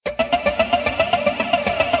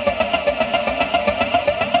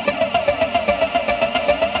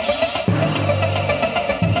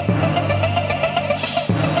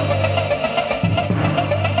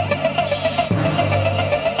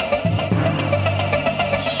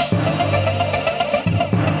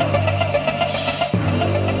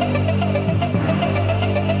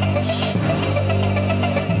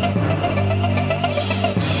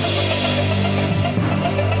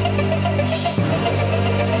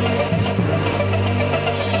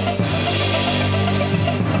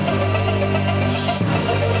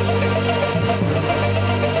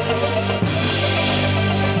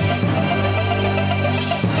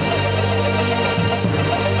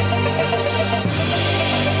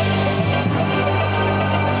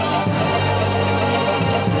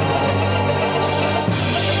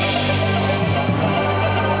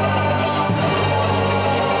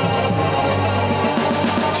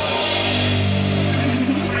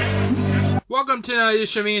Welcome to another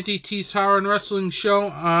edition of Anthony T's Horror and Wrestling Show.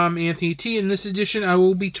 I'm Anthony T. In this edition, I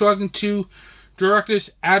will be talking to directors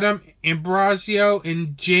Adam Ambrosio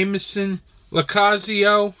and Jameson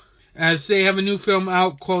Locascio as they have a new film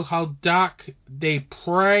out called How Dark They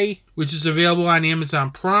Pray, which is available on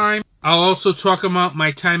Amazon Prime. I'll also talk about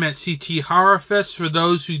my time at CT Horror Fest for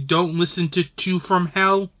those who don't listen to Two from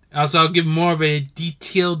Hell, as I'll give more of a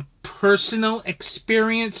detailed personal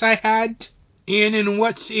experience I had. And in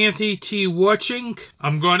What's Anthony T Watching,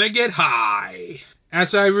 I'm gonna get high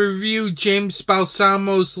as I review James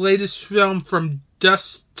Balsamo's latest film From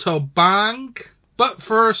Dusk Till Bang. But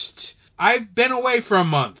first, I've been away for a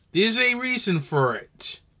month. There's a reason for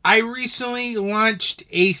it. I recently launched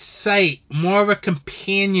a site, more of a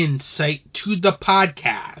companion site to the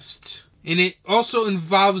podcast. And it also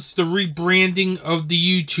involves the rebranding of the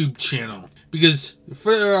YouTube channel. Because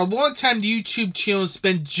for a long time, the YouTube channel has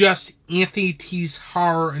been just Anthony T's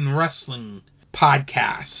Horror and Wrestling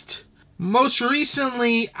podcast. Most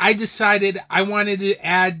recently, I decided I wanted to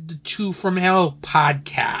add the Two from Hell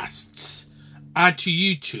podcasts onto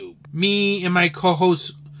YouTube. Me and my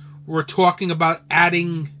co-host were talking about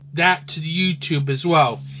adding that to the YouTube as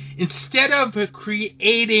well. Instead of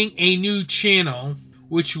creating a new channel,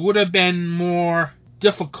 which would have been more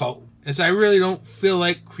difficult, as I really don't feel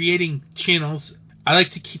like creating channels. I like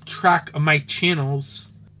to keep track of my channels,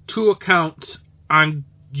 2 accounts on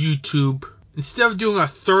YouTube. Instead of doing a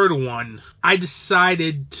third one, I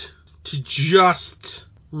decided to just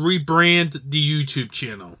rebrand the YouTube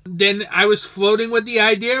channel. Then I was floating with the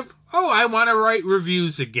idea of, I want to write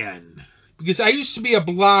reviews again. Because I used to be a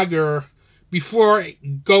blogger before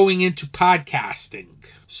going into podcasting.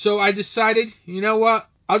 So I decided, you know what,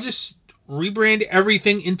 I'll just rebrand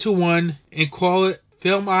everything into one and call it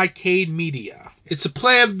Film Arcade Media. It's a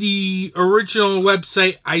play of the original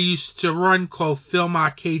website I used to run called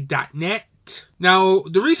filmarcade.net. Now,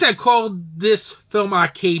 the reason I called this Film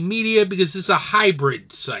Arcade Media because it's a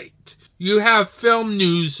hybrid site. You have film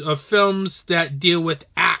news of films that deal with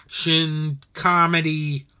action,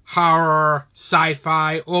 comedy, horror,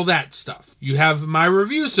 sci-fi, all that stuff. You have my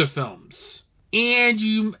reviews of films. And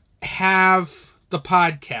you have the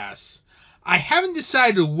podcast. I haven't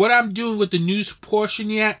decided what I'm doing with the news portion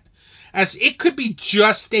yet, as it could be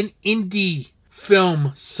just an indie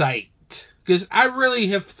film site. Because I really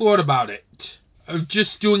have thought about it, of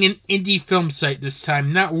just doing an indie film site this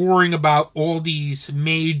time, not worrying about all these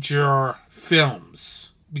major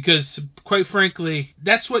films. Because, quite frankly,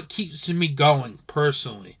 that's what keeps me going,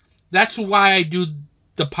 personally. That's why I do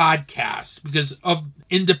the podcast, because of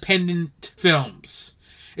independent films.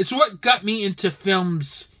 It's what got me into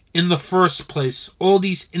films in the first place. All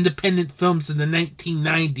these independent films in the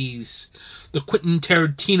 1990s. The Quentin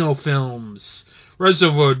Tarantino films.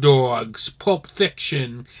 Reservoir Dogs. Pulp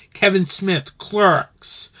Fiction. Kevin Smith.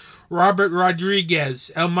 Clerks. Robert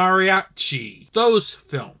Rodriguez. El Mariachi. Those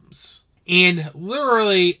films. And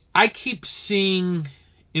literally, I keep seeing,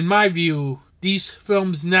 in my view, these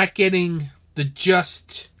films not getting the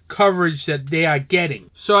just coverage that they are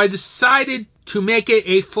getting. So I decided to make it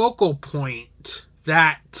a focal point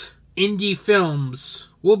that indie films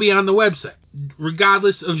will be on the website,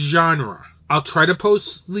 regardless of genre. I'll try to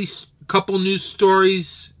post at least a couple news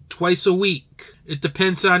stories twice a week. It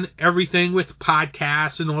depends on everything with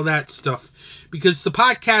podcasts and all that stuff, because the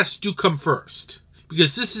podcasts do come first.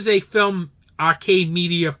 Because this is a Film Arcade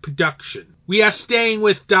Media production. We are staying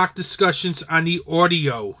with Dark Discussions on the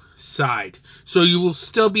audio side, so you will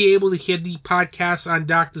still be able to hear the podcast on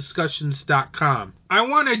darkdiscussions.com. I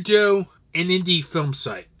want to do an indie film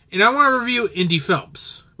site, and I want to review indie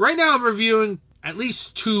films. Right now I'm reviewing at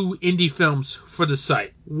least 2 indie films for the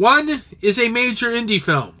site. One is a major indie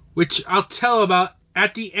film, which I'll tell about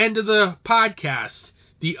at the end of the podcast.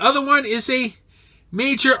 The other one is a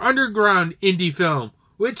major underground indie film,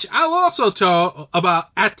 which I'll also tell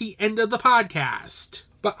about at the end of the podcast.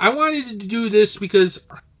 But I wanted to do this because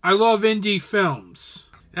I love indie films.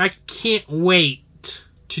 I can't wait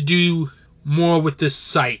to do more with this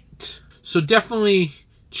site. So definitely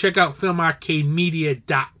check out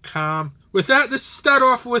filmarcademedia.com. With that, let's start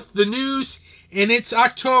off with the news. And it's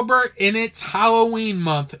October and it's Halloween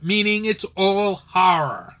month, meaning it's all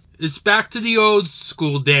horror. It's back to the old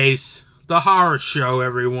school days. The horror show,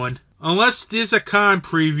 everyone. Unless there's a con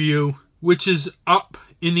preview, which is up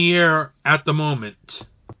in the air at the moment.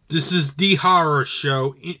 This is the horror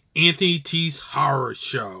show, Anthony T's Horror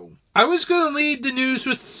Show. I was going to lead the news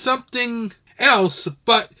with something else,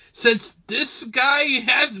 but since this guy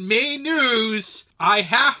has made news, I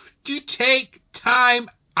have to take time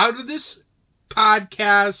out of this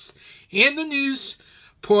podcast and the news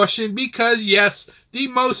portion because, yes, the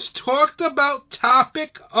most talked about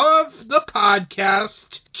topic of the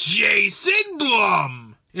podcast, Jason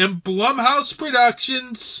Blum. And Blumhouse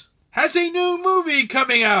Productions has a new movie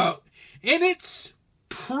coming out, and it's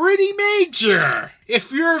pretty major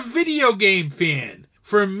if you're a video game fan.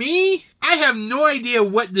 For me, I have no idea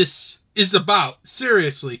what this is about,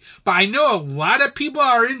 seriously, but I know a lot of people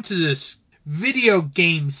are into this video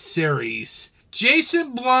game series.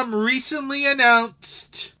 Jason Blum recently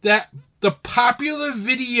announced that the popular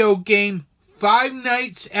video game Five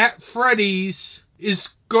Nights at Freddy's is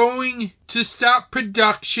going to stop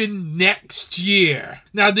production next year.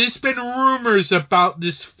 Now, there's been rumors about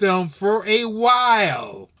this film for a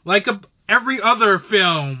while. Like every other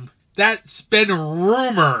film that's been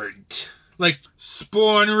rumored. Like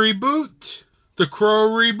Spawn reboot, The Crow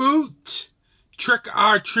reboot, Trick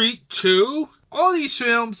or Treat 2. All these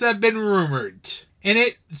films have been rumored. And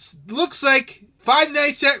it looks like Five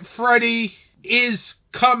Nights at Freddy is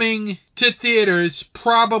coming to theaters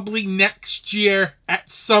probably next year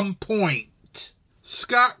at some point.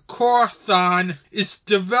 Scott Cawthon is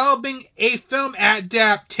developing a film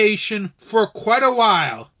adaptation for quite a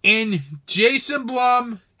while, and Jason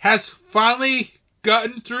Blum has finally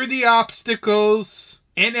gotten through the obstacles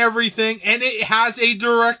and everything, and it has a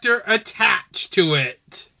director attached to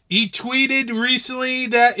it. He tweeted recently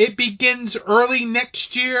that it begins early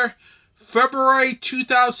next year, February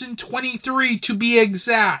 2023 to be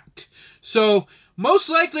exact. So, most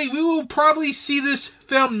likely we will probably see this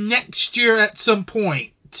film next year at some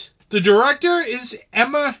point. The director is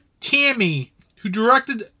Emma Tammi, who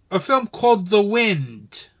directed a film called The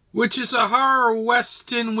Wind, which is a horror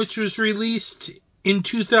western which was released in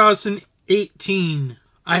 2018.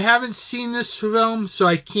 I haven't seen this film, so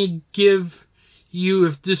I can't give you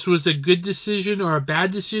if this was a good decision or a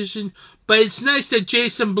bad decision, but it's nice that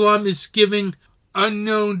Jason Blum is giving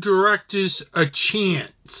unknown directors a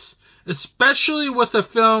chance, especially with a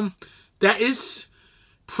film that is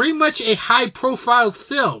pretty much a high-profile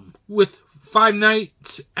film with Five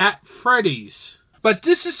Nights at Freddy's. But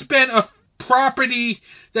this has been a property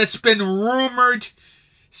that's been rumored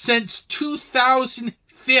since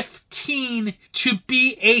 2015 to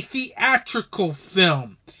be a theatrical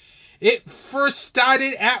film. It first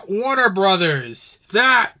started at Warner Brothers.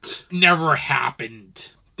 That never happened.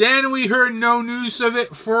 Then we heard no news of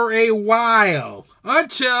it for a while,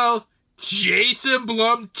 until Jason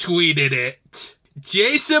Blum tweeted it.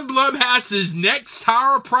 Jason Blum has his next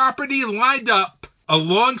horror property lined up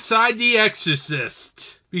alongside The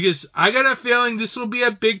Exorcist, because I got a feeling this will be a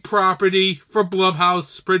big property for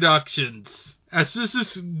Blumhouse Productions, as this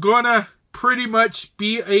is gonna pretty much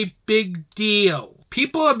be a big deal.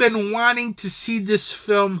 People have been wanting to see this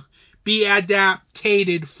film be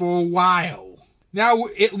adapted for a while. Now,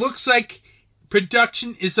 it looks like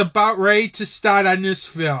production is about ready to start on this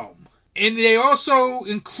film. And they also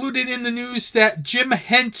included in the news that Jim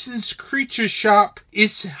Henson's Creature Shop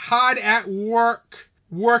is hard at work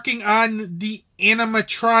working on the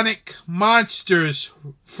animatronic monsters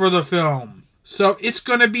for the film. So it's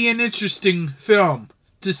going to be an interesting film,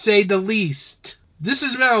 to say the least. This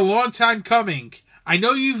has been a long time coming. I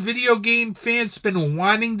know you video game fans have been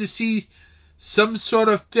wanting to see some sort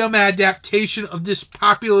of film adaptation of this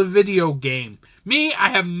popular video game. Me, I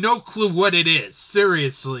have no clue what it is,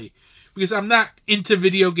 seriously. Because I'm not into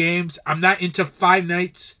video games. I'm not into Five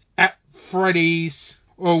Nights at Freddy's.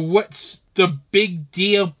 Or what's the big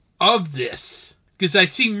deal of this. Because I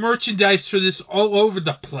see merchandise for this all over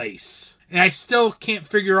the place. And I still can't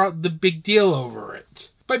figure out the big deal over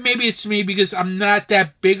it. But maybe it's me because I'm not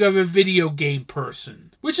that big of a video game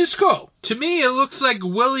person. Which is cool. To me, it looks like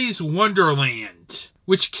Willy's Wonderland,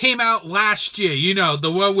 which came out last year. You know,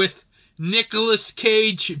 the one with Nicolas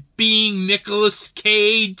Cage being Nicolas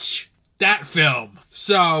Cage. That film.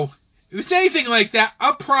 So, if it's anything like that,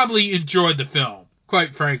 I'll probably enjoy the film,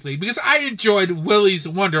 quite frankly, because I enjoyed Willy's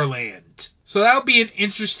Wonderland. So that'll be an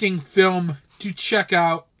interesting film to check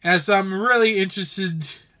out, as I'm really interested,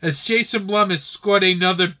 as Jason Blum has scored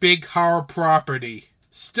another big horror property.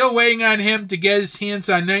 Still waiting on him to get his hands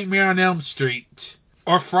on Nightmare on Elm Street.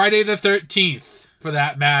 Or Friday the 13th, for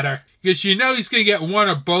that matter. Because you know he's going to get one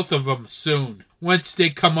or both of them soon, once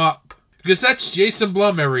they come up. Because that's Jason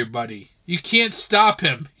Blum, everybody. You can't stop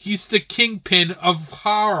him. He's the kingpin of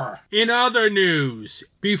horror. In other news,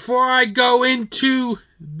 before I go into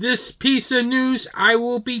this piece of news, I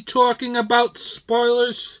will be talking about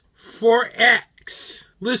spoilers for X.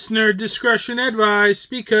 Listener discretion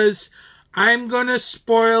advised, because I'm going to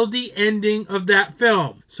spoil the ending of that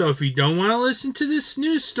film. So if you don't want to listen to this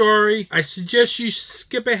news story, I suggest you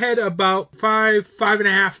skip ahead about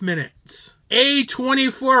 5.5 minutes.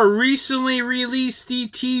 A24 recently released the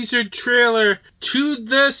teaser trailer to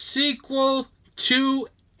the sequel to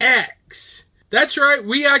X. That's right,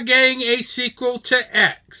 we are getting a sequel to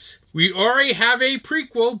X. We already have a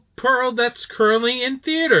prequel, Pearl, that's currently in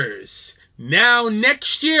theaters. Now,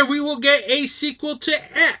 next year, we will get a sequel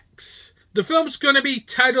to X. The film's going to be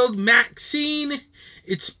titled Maxine.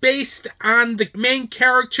 It's based on the main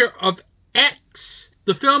character of X.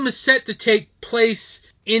 The film is set to take place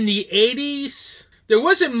in the 80s. There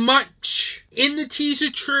wasn't much in the teaser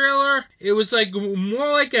trailer. It was more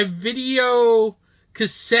like a video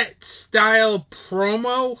cassette style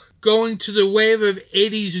promo going to the wave of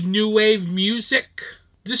 80s new wave music.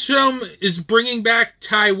 This film is bringing back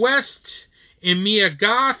Ty West and Mia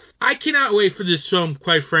Goth. I cannot wait for this film,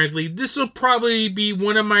 quite frankly. This will probably be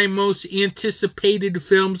one of my most anticipated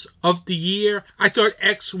films of the year. I thought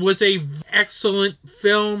X was an excellent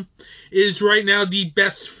film. It is right now the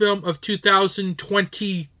best film of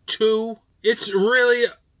 2022. It's really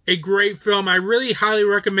a great film. I really highly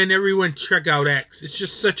recommend everyone check out X. It's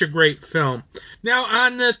just such a great film. Now,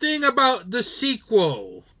 on the thing about the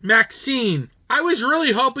sequel, Maxine, I was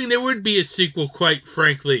really hoping there would be a sequel, quite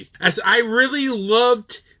frankly, as I really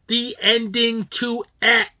loved the ending to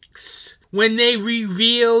X when they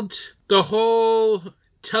revealed the whole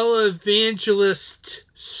televangelist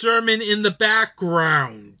sermon in the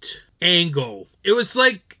background angle. It was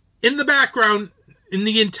in the background in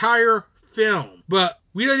the entire film, but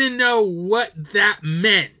we didn't know what that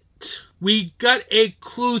meant. We got a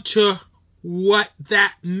clue to what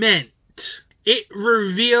that meant. It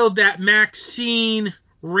revealed that Maxine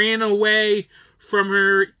ran away from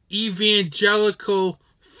her evangelical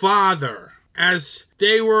father, as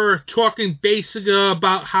they were talking basically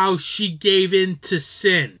about how she gave in to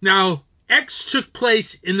sin. Now, X took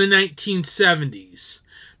place in the 1970s.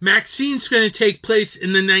 Maxine's going to take place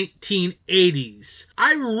in the 1980s.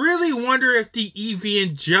 I really wonder if the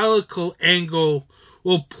evangelical angle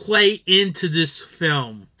will play into this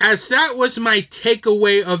film, as that was my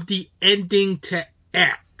takeaway of the ending to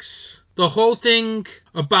X. The whole thing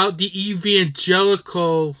about the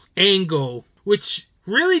evangelical angle, which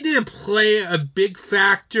really didn't play a big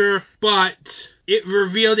factor, but it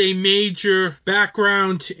revealed a major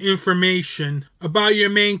background information about your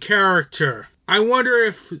main character. I wonder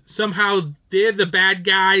if somehow they're the bad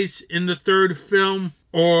guys in the third film,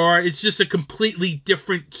 or it's just a completely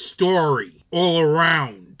different story all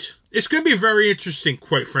around. It's going to be very interesting,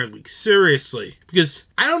 quite frankly, seriously, because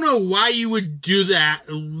I don't know why you would do that,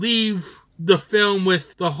 leave the film with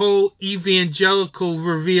the whole evangelical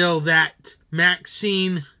reveal that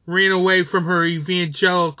Maxine ran away from her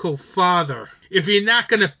evangelical father, if you're not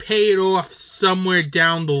going to pay it off somewhere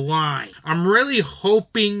down the line. I'm really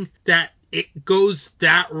hoping that it goes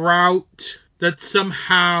that route, that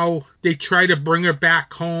somehow they try to bring her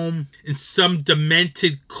back home in some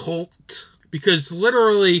demented cult. Because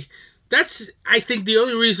literally, that's, I think, the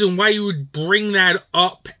only reason why you would bring that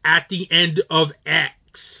up at the end of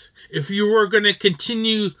X, if you were going to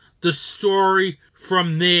continue the story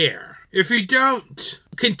from there. If you don't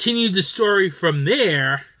continue the story from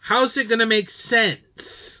there, how's it going to make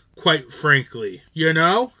sense, quite frankly? You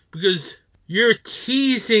know? Because you're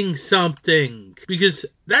teasing something. Because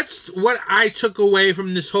that's what I took away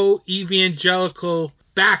from this whole evangelical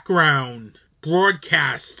background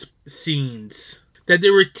broadcast scenes. That they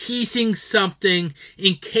were teasing something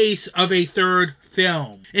in case of a third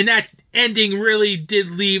film. And that ending really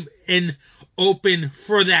did leave an open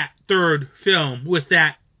for that third film with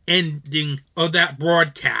that ending of that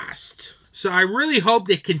broadcast. So I really hope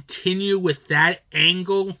they continue with that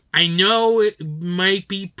angle. I know it might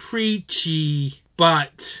be preachy,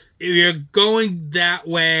 but if you're going that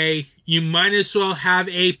way, you might as well have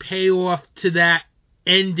a payoff to that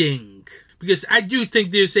ending. Because I do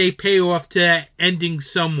think there's a payoff to that ending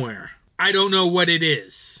somewhere. I don't know what it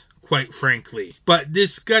is, quite frankly. But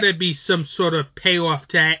there's gotta be some sort of payoff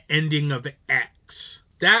to that ending of X.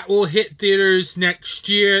 That will hit theaters next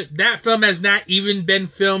year. That film has not even been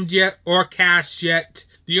filmed yet or cast yet.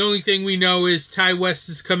 The only thing we know is Ty West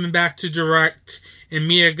is coming back to direct and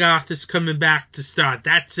Mia Goth is coming back to star.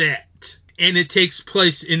 That's it. And it takes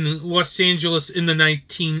place in Los Angeles in the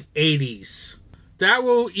 1980s. That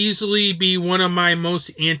will easily be one of my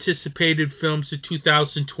most anticipated films of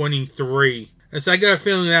 2023. As I got a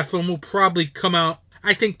feeling that film will probably come out,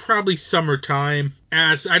 I think probably summertime,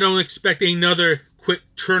 as I don't expect another quick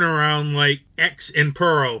turnaround like X and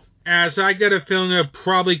Pearl. As I got a feeling it'll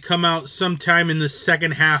probably come out sometime in the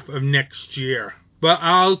second half of next year. But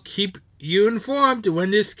I'll keep you informed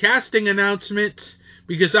when this casting announcement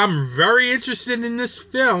because I'm very interested in this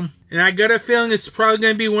film, and I got a feeling it's probably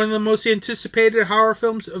going to be one of the most anticipated horror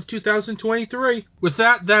films of 2023. With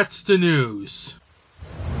that, that's the news.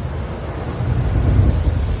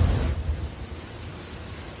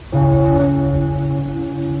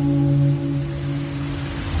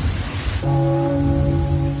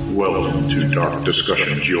 Welcome to Dark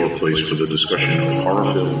Discussions, your place for the discussion of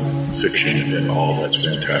horror film, fiction, and all that's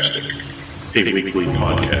fantastic. A weekly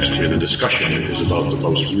podcast where the discussion is about the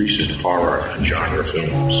most recent horror and genre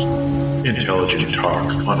films. Intelligent talk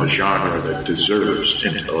on a genre that deserves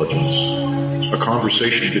intelligence. A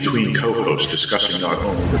conversation between co-hosts discussing not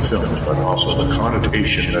only the film, but also the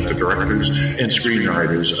connotation that the directors and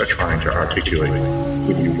screenwriters are trying to articulate.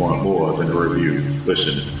 When you want more than a review,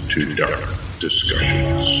 listen to Dark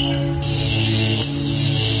Discussions.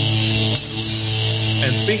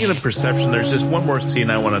 And speaking of perception, there's just one more scene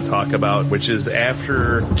I want to talk about, which is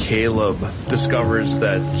after Caleb discovers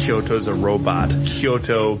that Kyoto's a robot.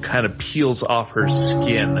 Kyoto kind of peels off her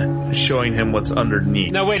skin, showing him what's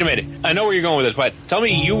underneath. Now, wait a minute. I know where you're going with this, but tell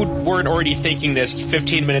me you weren't already thinking this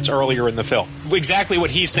 15 minutes earlier in the film. Exactly what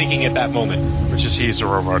he's thinking at that moment. Which is he's a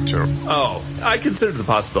robot, too. Oh, I considered the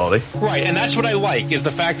possibility. Right, and that's what I like, is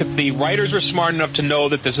the fact that the writers were smart enough to know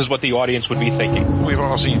that this is what the audience would be thinking. We've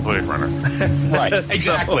all seen Blade Runner. Right,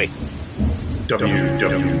 exactly.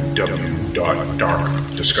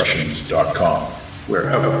 www.darkdiscussions.com,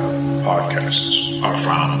 wherever podcasts are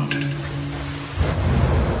found.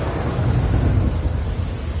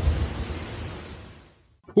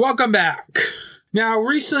 Welcome back. Now,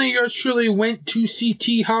 recently yours truly went to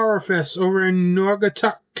CT Horror Fest over in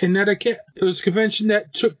Naugatuck, Connecticut. It was a convention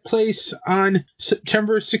that took place on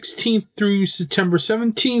September 16th through September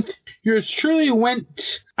 17th. Yours truly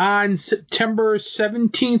went on September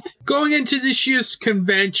 17th. Going into this year's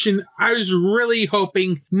convention, I was really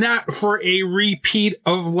hoping not for a repeat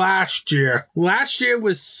of last year. Last year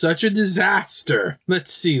was such a disaster.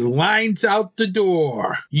 Let's see, lines out the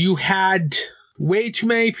door. You had way too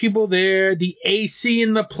many people there. The AC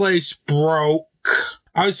in the place broke.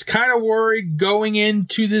 I was kind of worried going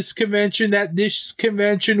into this convention that this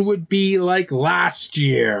convention would be like last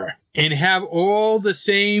year and have all the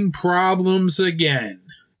same problems again.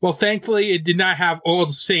 Well, thankfully, it did not have all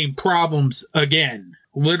the same problems again,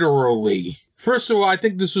 literally. First of all, I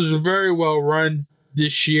think this was very well run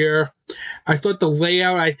this year. I thought the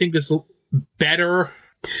layout, I think, is better,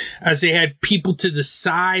 as they had people to the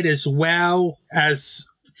side as well, as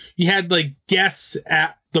you had like guests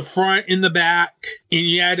at the front and the back, and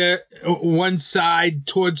you had one side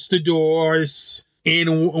towards the doors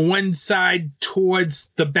and one side towards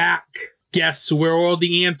the back guests where all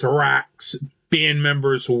the Anthrax band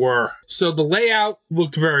members were. So the layout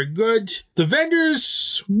looked very good. The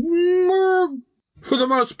vendors were, for the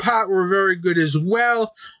most part, were very good as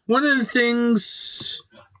well. One of the things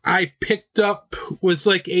I picked up was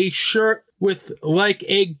like a shirt with like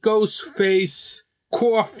a Ghostface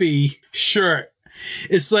coffee shirt.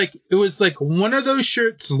 It was like one of those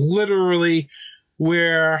shirts literally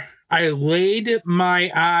where I laid my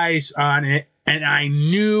eyes on it and I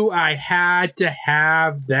knew I had to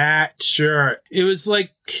have that shirt. It was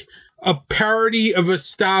like a parody of a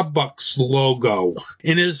Starbucks logo.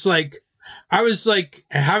 And it's like, I was like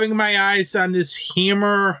having my eyes on this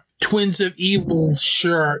Hammer Twins of Evil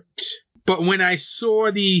shirt, but when I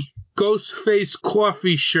saw the Ghostface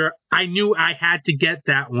coffee shirt, I knew I had to get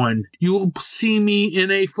that one. You will see me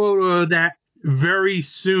in a photo of that very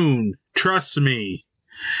soon. Trust me,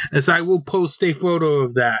 as I will post a photo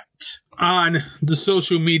of that on the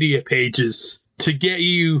social media pages to get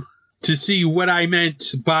you to see what I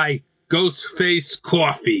meant by Ghostface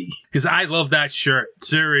coffee, because I love that shirt,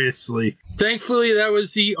 seriously. Thankfully, that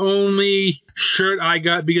was the only shirt I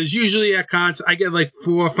got, because usually at cons, I get like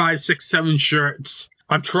 4, 5, 6, 7 shirts.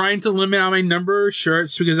 I'm trying to limit out my number of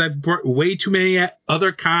shirts because I've brought way too many at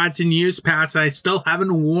other cons in years past, and I still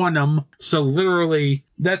haven't worn them. So literally,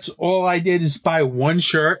 that's all I did is buy one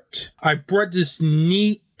shirt. I brought this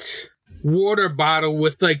neat water bottle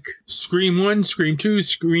with like Scream 1, Scream 2,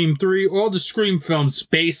 Scream 3, all the Scream films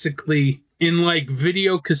basically in like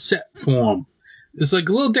video cassette form. It's like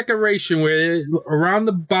a little decoration where around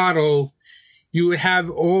the bottle you would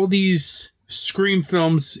have all these Scream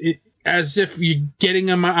films as if you're getting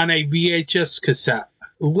them on a VHS cassette.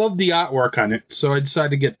 Love the artwork on it, so I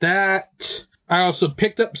decided to get that. I also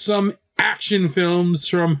picked up some action films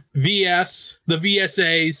from VS, the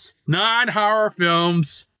VSAs, non-horror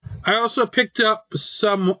films. I also picked up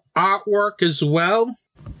some artwork as well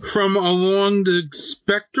from along the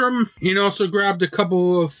spectrum, and also grabbed a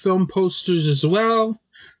couple of film posters as well.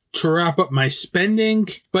 to wrap up my spending,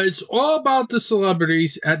 but it's all about the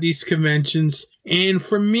celebrities at these conventions. And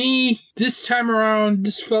for me, this time around,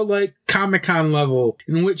 this felt like Comic-Con level,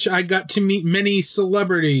 in which I got to meet many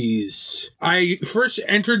celebrities. I first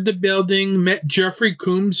entered the building, met Jeffrey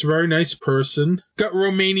Combs, very nice person. Got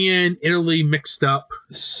Romania and Italy mixed up.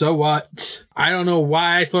 So what? I don't know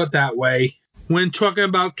why I thought that way when talking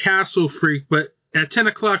about Castle Freak, but at 10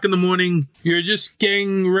 o'clock in the morning, you're just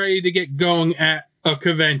getting ready to get going at a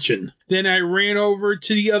convention. Then I ran over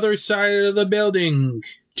to the other side of the building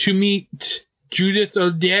to meet Judith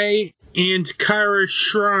O'Dea and Kyra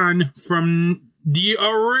Schron from the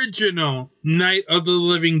original Night of the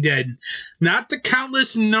Living Dead. Not the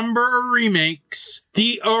countless number of remakes.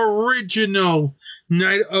 The original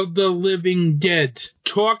Night of the Living Dead.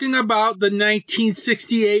 Talking about the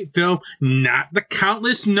 1968 film, not the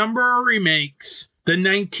countless number of remakes. The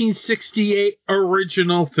 1968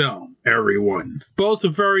 original film, everyone. Both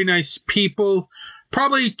very nice people.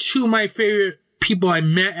 Probably two of my favorite people I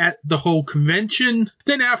met at the whole convention.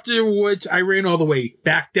 Then afterwards, I ran all the way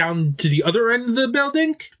back down to the other end of the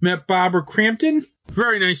building. Met Barbara Crampton.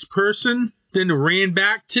 Very nice person. Then ran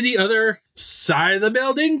back to the other side of the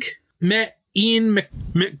building. Met Ian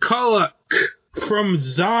McCulloch from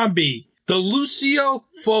Zombie. The Lucio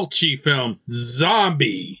Fulci film,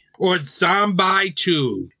 Zombie. Or Zombie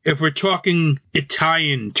 2, if we're talking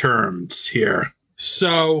Italian terms here.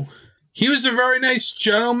 So, he was a very nice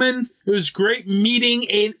gentleman. It was great meeting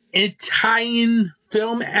an Italian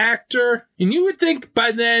film actor. And you would think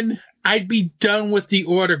by then I'd be done with the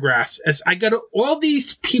autographs, as I got all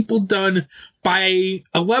these people done by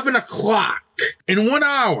 11 o'clock in 1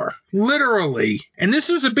 hour, literally. And this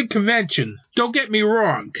was a big convention. Don't get me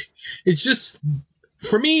wrong. It's just,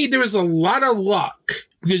 for me, there was a lot of luck.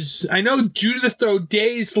 Because I know Judith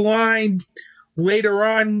O'Dea's line later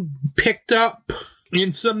on picked up,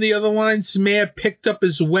 and some of the other lines may have picked up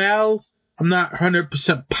as well. I'm not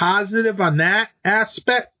 100% positive on that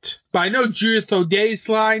aspect. But I know Judith O'Dea's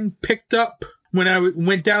line picked up when I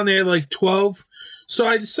went down there at like 12. So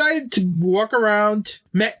I decided to walk around,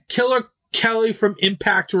 met Killer Kelly from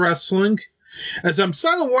Impact Wrestling. As I'm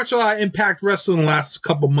starting to watch a lot of Impact Wrestling the last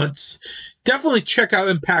couple months, definitely check out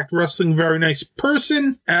Impact Wrestling. Very nice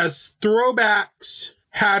person. As Throwbacks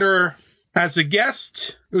had her as a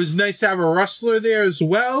guest. It was nice to have a wrestler there as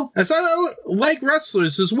well. As I like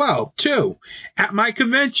wrestlers as well, too, at my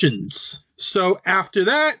conventions. So after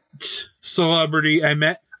that celebrity I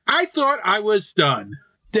met, I thought I was done.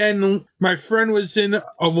 Then my friend was in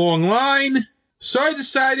a long line, so I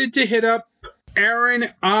decided to hit up Aaron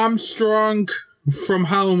Armstrong from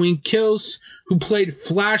Halloween Kills, who played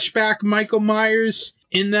Flashback Michael Myers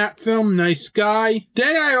in that film. Nice guy.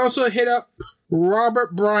 Then I also hit up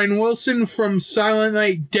Robert Brian Wilson from Silent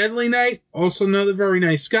Night, Deadly Night. Also another very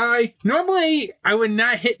nice guy. Normally, I would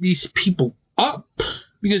not hit these people up,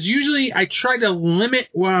 because usually I try to limit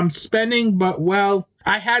what I'm spending, but, well,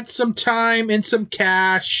 I had some time and some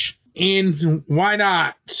cash, and why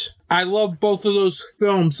not? I love both of those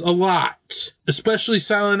films a lot, especially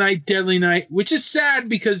Silent Night, Deadly Night, which is sad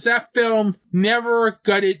because that film never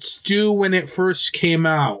got its due when it first came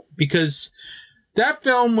out, because that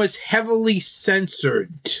film was heavily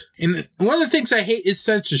censored. And one of the things I hate is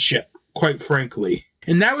censorship, quite frankly.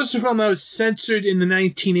 And that was a film that was censored in the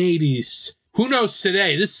 1980s. Who knows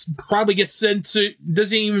today? This probably gets censored,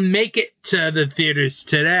 doesn't even make it to the theaters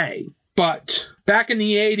today. But back in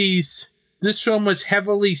the 80s, this film was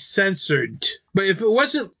heavily censored. But if it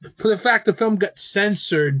wasn't for the fact the film got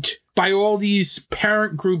censored by all these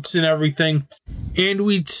parent groups and everything, and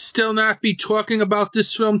we'd still not be talking about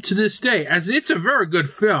this film to this day, as it's a very good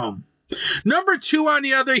film. Number 2, on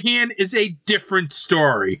the other hand, is a different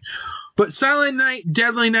story. But Silent Night,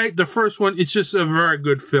 Deadly Night, the first one, is just a very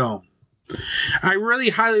good film. I really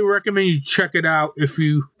highly recommend you check it out if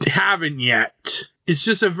you haven't yet. It's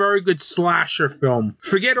just a very good slasher film.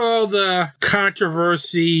 Forget all the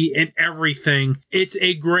controversy and everything. It's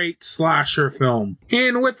a great slasher film.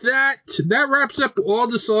 And with that, that wraps up all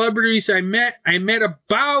the celebrities I met. I met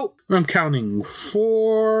about, I'm counting,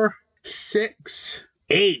 4, 6,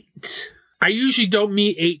 8. I usually don't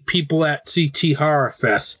meet 8 people at CT Horror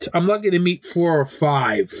Fest. I'm lucky to meet 4 or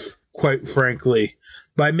 5, quite frankly.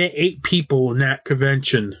 But I met 8 people in that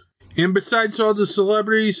convention. And besides all the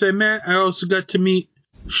celebrities I met, I also got to meet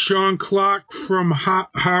Sean Clark from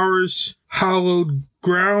Horror's Hallowed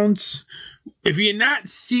Grounds. If you've not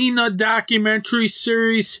seen the documentary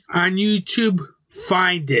series on YouTube,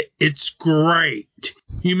 find it. It's great.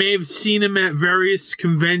 You may have seen him at various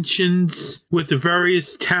conventions with the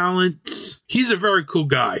various talents. He's a very cool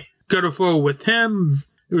guy. Got a photo with him.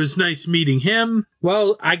 It was nice meeting him.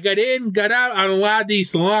 Well, I got in, got out on a lot of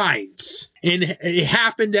these lines. And it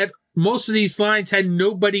happened that most of these lines had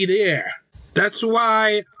nobody there. That's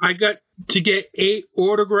why I got to get 8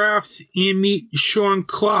 autographs and meet Sean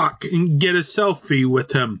Clark and get a selfie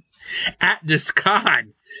with him at this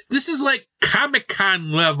con. This is like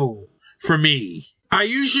Comic-Con level for me. I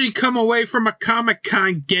usually come away from a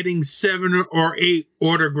Comic-Con getting 7 or 8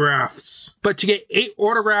 autographs. But to get 8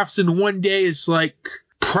 autographs in one day is like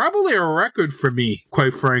probably a record for me,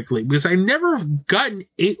 quite frankly, because I've never gotten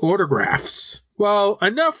 8 autographs. Well,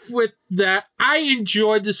 enough with that. I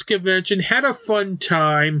enjoyed this convention, had a fun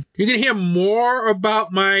time. You're going to hear more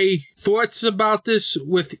about my thoughts about this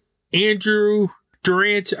with Andrew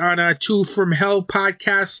Durant on our Two from Hell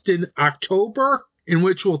podcast in October, in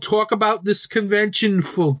which we'll talk about this convention in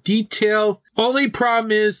full detail. Only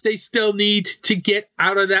problem is they still need to get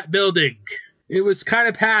out of that building. It was kind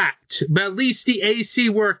of packed, but at least the AC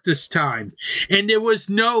worked this time. And there was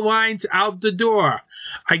no lines out the door.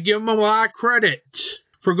 I give them a lot of credit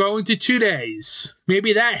for going to 2 days.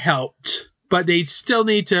 Maybe that helped. But they still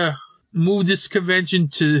need to move this convention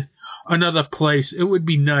to another place. It would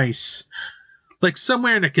be nice. Like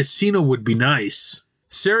somewhere in a casino would be nice.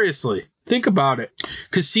 Seriously, think about it.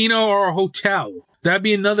 Casino or a hotel. That'd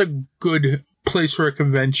be another good place for a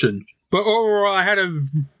convention. But overall, I had a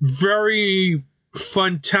very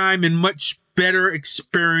fun time and much better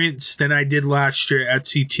experience than I did last year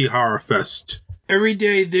at CT Horror Fest. Every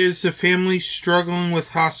day there's a family struggling with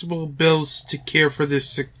hospital bills to care for their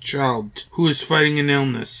sick child who is fighting an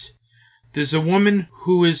illness. There's a woman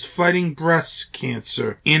who is fighting breast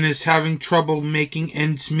cancer and is having trouble making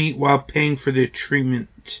ends meet while paying for their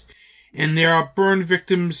treatment. And there are burn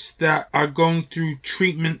victims that are going through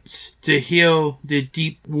treatments to heal their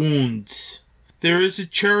deep wounds. There is a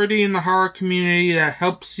charity in the horror community that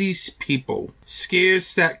helps these people.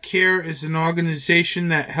 Scares That Care is an organization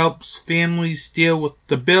that helps families deal with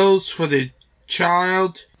the bills for their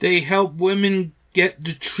child. They help women get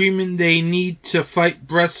the treatment they need to fight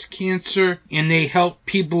breast cancer, and they help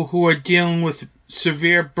people who are dealing with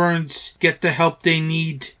severe burns get the help they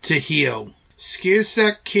need to heal. Scares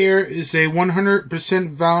That Care is a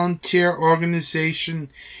 100% volunteer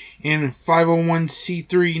organization and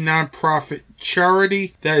 501c3 nonprofit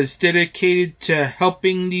charity that is dedicated to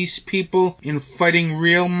helping these people in fighting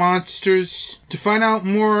real monsters. To find out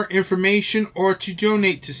more information or to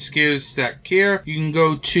donate to Scares That Care, you can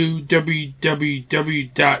go to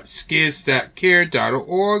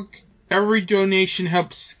www.scaresthatcare.org. Every donation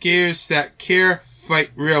helps Scares That Care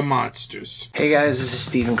fight real monsters. Hey guys, this is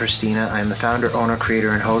Steve and Christina. I'm the founder, owner,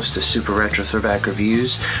 creator, and host of Super Retro Throwback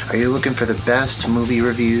Reviews. Are you looking for the best movie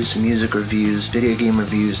reviews, music reviews, video game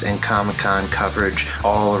reviews, and Comic-Con coverage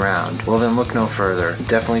all around? Well then look no further.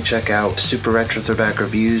 Definitely check out Super Retro Throwback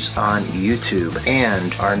Reviews on YouTube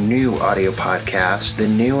and our new audio podcast, the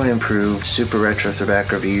new and improved Super Retro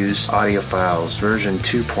Throwback Reviews audio files version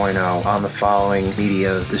 2.0 on the following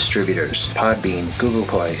media distributors: Podbean, Google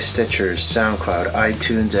Play, Stitcher, SoundCloud,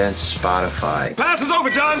 iTunes, and Spotify. Class is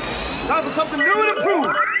over, John. Time for something new and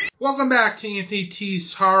improved. Welcome back to Anthony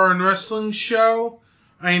T's Horror and Wrestling Show.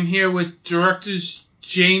 I am here with directors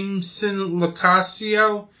Jameson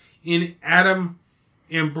Locascio and Adam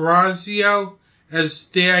Ambrosio, as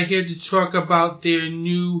they are here to talk about their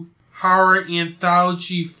new horror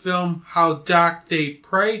anthology film, How Dark They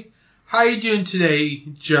Pray. How are you doing today,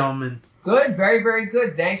 gentlemen? Good, very, very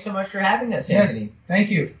good. Thanks so much for having us, Anthony. Thank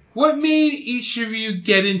you. What made each of you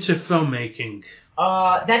get into filmmaking?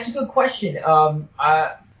 That's a good question.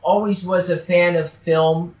 I always was a fan of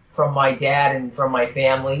film from my dad and from my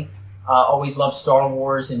family. Always loved Star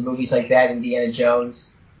Wars and movies like that, Indiana Jones.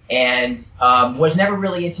 And was never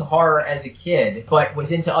really into horror as a kid, but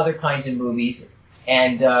was into other kinds of movies.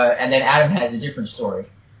 And then Adam has a different story.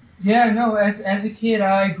 Yeah, no, as a kid,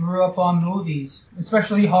 I grew up on movies,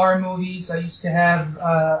 especially horror movies. I used to have,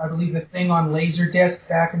 I believe, a thing on Laserdisc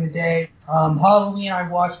back in the day. Halloween I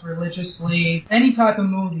watched religiously. Any type of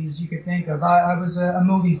movies you could think of. I was a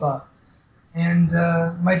movie buff. And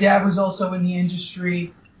my dad was also in the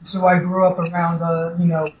industry, so I grew up around,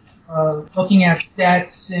 looking at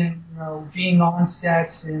sets and, being on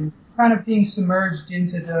sets and kind of being submerged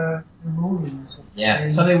into the movies. Yeah,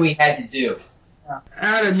 and something we had to do.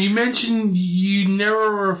 Adam, you mentioned you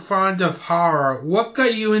never were fond of horror. What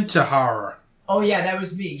got you into horror? Oh yeah, that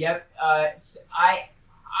was me. Yep. I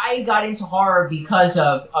got into horror because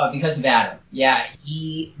of Adam. Yeah,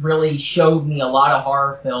 he really showed me a lot of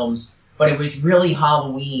horror films, but it was really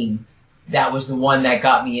Halloween that was the one that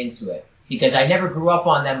got me into it, because I never grew up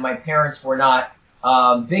on them. My parents were not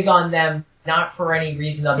big on them, not for any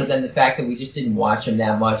reason other than the fact that we just didn't watch them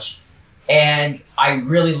that much. And I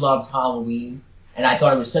really loved Halloween, and I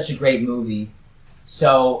thought it was such a great movie.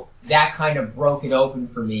 So that kind of broke it open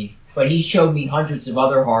for me. But he showed me hundreds of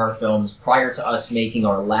other horror films prior to us making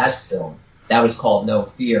our last film. That was called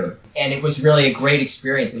No Fear. And it was really a great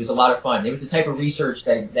experience. It was a lot of fun. It was the type of research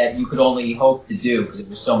that you could only hope to do because it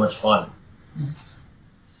was so much fun.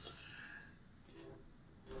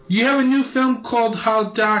 You have a new film called How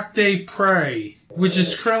Dark They Pray, which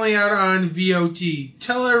is currently out on VOD.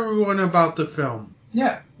 Tell everyone about the film.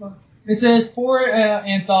 Yeah. It's 4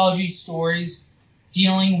 anthology stories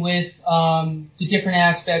dealing with the different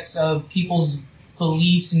aspects of people's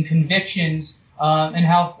beliefs and convictions and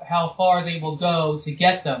how far they will go to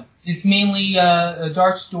get them. It's mainly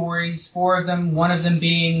dark stories, 4 of them, one of them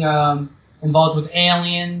being involved with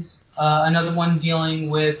aliens, another one dealing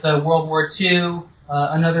with World War II,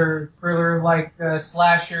 another thriller-like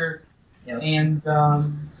slasher, and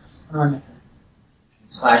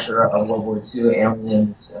slasher, World War II,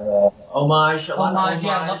 aliens, homage,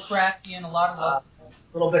 Lovecraftian, a lot of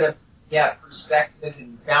a little bit of perspective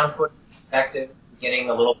and found footage perspective, getting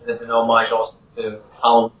a little bit of an homage also to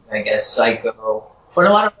Halloween, I guess, Psycho, but a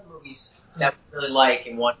lot of movies that we really like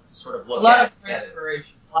and want to sort of look at. A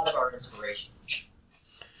lot of our inspiration.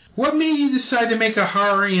 What made you decide to make a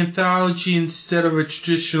horror anthology instead of a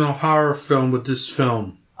traditional horror film with this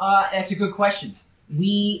film? That's a good question.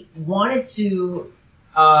 We wanted to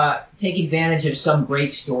take advantage of some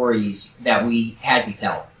great stories that we had to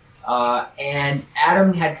tell. And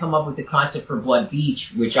Adam had come up with the concept for Blood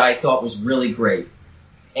Beach, which I thought was really great.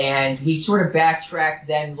 And we sort of backtracked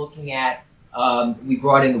then looking at, we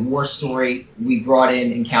brought in the war story, we brought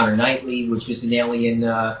in Encounter Nightly, which was an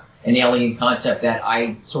alien concept that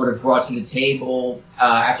I sort of brought to the table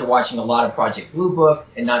after watching a lot of Project Blue Book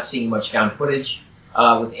and not seeing much found footage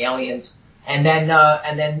with aliens. And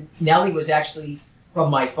then Nellie was actually from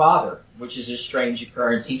my father, which is a strange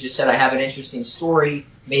occurrence. He just said, I have an interesting story,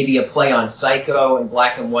 maybe a play on Psycho in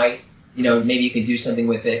black and white. Maybe you could do something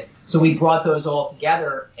with it. So we brought those all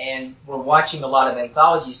together, and we're watching a lot of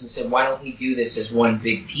anthologies and said, why don't we do this as one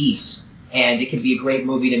big piece? And it could be a great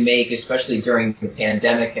movie to make, especially during the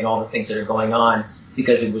pandemic and all the things that are going on,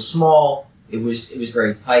 because it was small, it was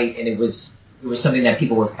very tight, and it was something that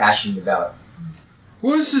people were passionate about.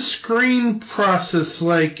 What is the screen process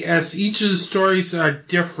like, as each of the stories are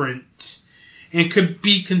different and could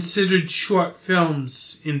be considered short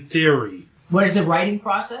films in theory? What is the writing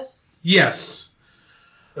process? Yes.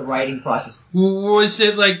 The writing process. Was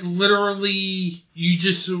it like literally you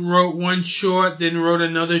just wrote one short, then wrote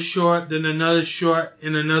another short, then another short,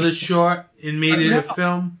 and another short, and made it a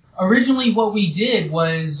film? Originally what we did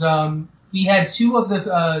was we had 2 of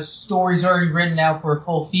the stories already written out for a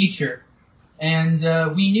full feature. And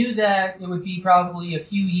we knew that it would be probably a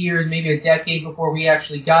few years, maybe a decade before we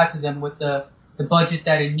actually got to them with the budget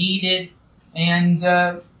that it needed. And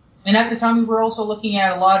at the time we were also looking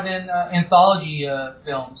at a lot of anthology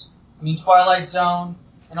films. I mean, Twilight Zone,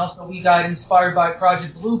 and also we got inspired by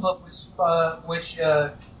Project Blue Book, which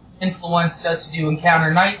influenced us to do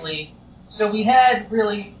Encounter Nightly. So we had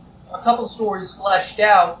really a couple stories fleshed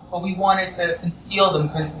out, but we wanted to conceal them,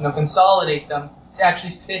 consolidate them, to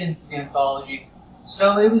actually fit into the anthology.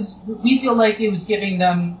 So we feel like it was giving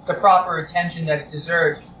them the proper attention that it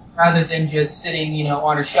deserved, rather than just sitting,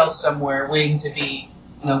 on a shelf somewhere waiting to be,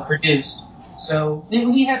 produced. So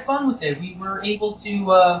we had fun with it. We were able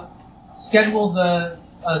to schedule the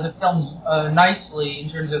films nicely in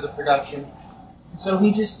terms of the production. So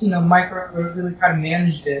we just, really kind of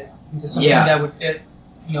managed it into something that would fit,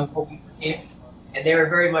 what we were capable of. And they were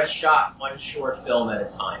very much shot one short film at a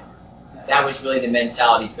time. That was really the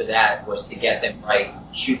mentality for that, was to get them right,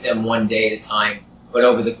 shoot them one day at a time, but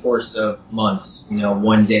over the course of months,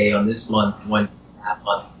 one day on this month, one that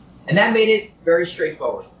month. And that made it very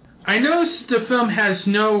straightforward. I noticed the film has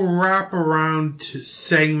no wraparound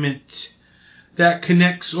segment that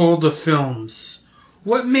connects all the films.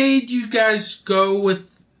 What made you guys go with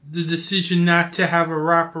the decision not to have a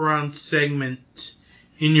wraparound segment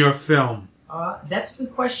in your film? That's a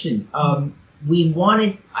good question.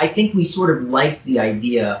 I think we sort of liked the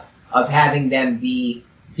idea of having them be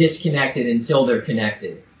disconnected until they're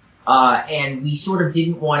connected. And we sort of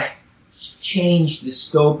didn't want to change the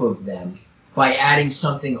scope of them by adding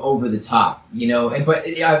something over the top, but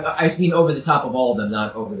I mean over the top of all of them,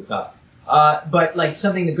 not over the top. But like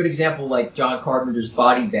a good example like John Carpenter's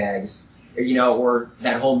Body Bags, or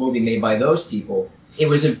that whole movie made by those people. It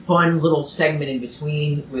was a fun little segment in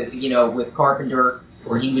between with Carpenter,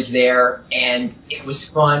 where he was there, and it was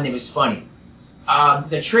fun, it was funny.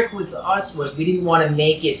 The trick with us was we didn't want to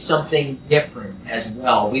make it something different as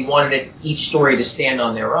well. We wanted each story to stand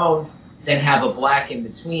on their own, then have a black in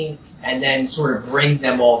between, and then sort of bring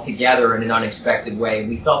them all together in an unexpected way.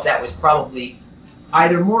 We felt that was probably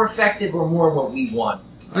either more effective or more what we want.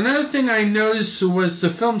 Another thing I noticed was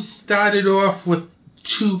the film started off with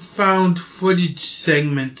 2 found footage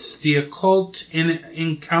segments, The Occult and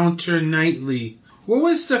Encounter Nightly. What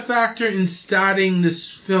was the factor in starting this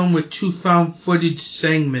film with 2 found footage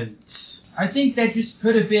segments? I think that just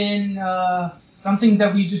could have been something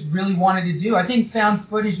that we just really wanted to do. I think found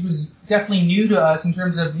footage was definitely new to us in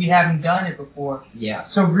terms of we haven't done it before. Yeah.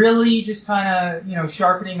 So really just kind of,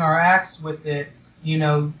 sharpening our axe with it,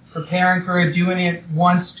 preparing for it, doing it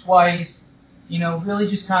once, twice, really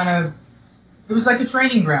just kind of, it was like a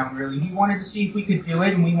training ground, really. We wanted to see if we could do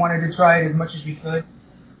it, and we wanted to try it as much as we could.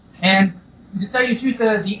 And to tell you the truth,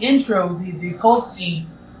 the intro, the occult scene,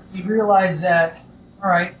 we realized that, all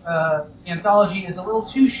right, the anthology is a little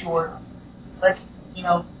too short. Let's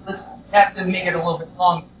have to make it a little bit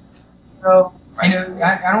longer. So, I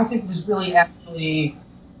don't think it was really actually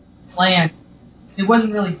planned. It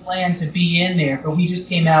wasn't really planned to be in there, but we just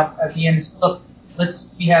came out at the end and said, look,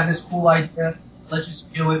 we have this cool idea, let's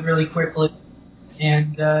just do it really quickly.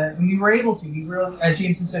 And we were able to. As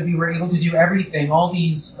Jameson said, we were able to do everything, all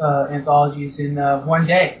these anthologies in one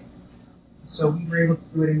day. So we were able to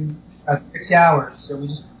do it in 6 hours. So we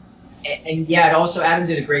just. And yeah, also Adam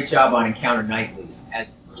did a great job on Encounter Nightly as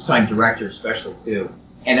first-time director, especially too.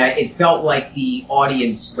 And it felt like the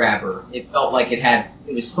audience grabber. It felt like it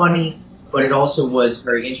was funny, but it also was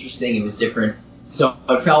very interesting. It was different. So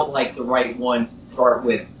it felt like the right one to start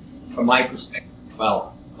with, from my perspective as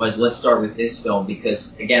well, was let's start with this film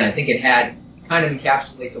because, again, I think it kind of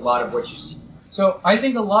encapsulates a lot of what you see. So I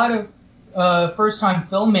think a lot of first-time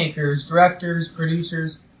filmmakers, directors,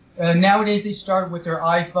 producers, nowadays they start with their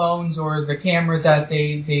iPhones or the camera that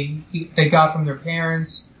they got from their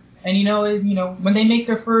parents. And, when they make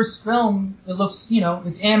their first film, it looks,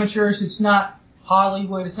 it's amateurish, it's not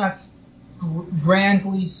Hollywood, it's not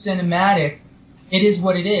grandly cinematic. It is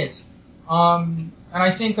what it is. And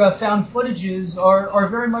I think found footages are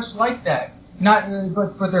very much like that.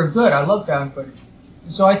 But they're good. I love found footage.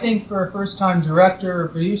 So I think for a first-time director or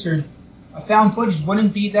producer, found footage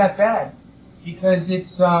wouldn't be that bad because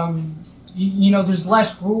it's there's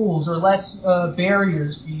less rules or less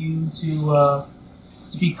barriers for you to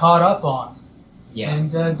be caught up on. Yeah.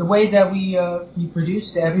 And the way that we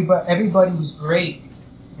produced it, everybody was great,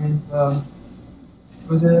 and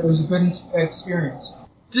it was a good experience.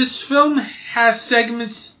 This film has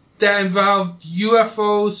segments that involve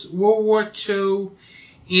UFOs, World War II,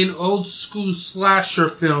 and old-school slasher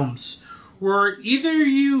films. Were either of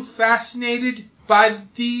you fascinated by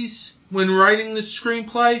these when writing the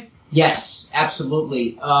screenplay? Yes,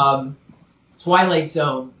 absolutely. Twilight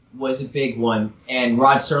Zone was a big one, and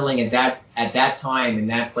Rod Serling at that time in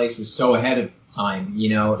that place was so ahead of time.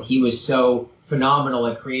 He was so phenomenal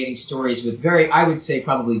at creating stories with I would say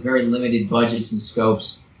probably very limited budgets and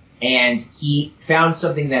scopes. And he found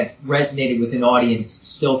something that resonated with an audience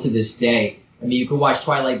still to this day. I mean, you could watch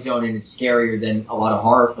Twilight Zone and it's scarier than a lot of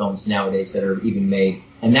horror films nowadays that are even made.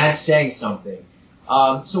 And that's saying something.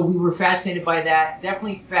 So we were fascinated by that.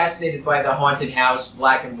 Definitely fascinated by the haunted house,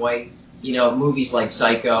 black and white, movies like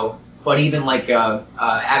Psycho. But even like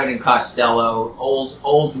Abbott and Costello,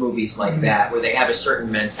 old movies like that where they have a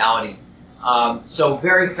certain mentality. So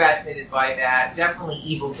very fascinated by that. Definitely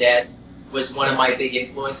Evil Dead was one of my big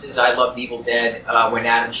influences. I loved Evil Dead when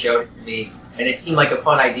Adam showed it to me, and it seemed like a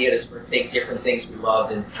fun idea to sort of take different things we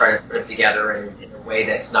loved and try to put it together in a way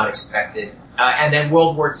that's not expected. And then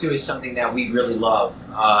World War II is something that we really love,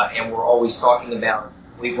 and we're always talking about.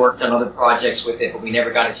 We've worked on other projects with it, but we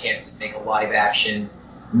never got a chance to make a live-action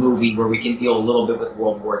movie where we can deal a little bit with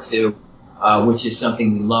World War II, which is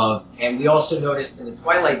something we love. And we also noticed in the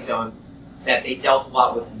Twilight Zone that they dealt a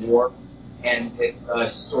lot with war and with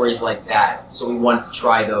stories like that. So we wanted to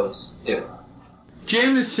try those too.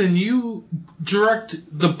 Jameson, you direct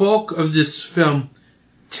the bulk of this film.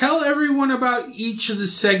 Tell everyone about each of the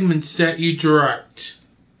segments that you direct.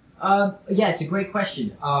 Yeah, it's a great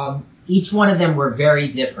question. Each one of them were very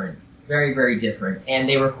different, very, very different, and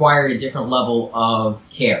they required a different level of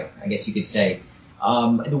care, I guess you could say.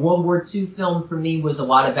 The World War II film for me was a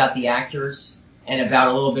lot about the actors and about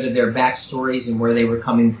a little bit of their backstories and where they were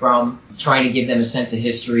coming from, trying to give them a sense of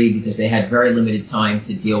history because they had very limited time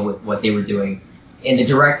to deal with what they were doing. And the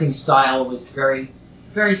directing style was very,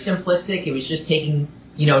 very simplistic. It was just taking,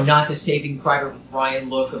 not the Saving Private Ryan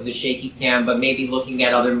look of the shaky cam, but maybe looking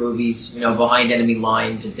at other movies, behind enemy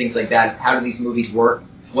lines and things like that. How do these movies work?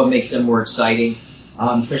 what makes them more exciting,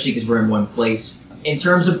 especially because we're in one place. In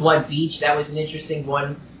terms of Blood Beach, that was an interesting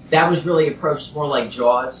one. That was really approached more like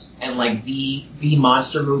Jaws and like B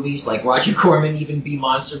monster movies, like Roger Corman, even B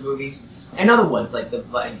monster movies, and other ones like the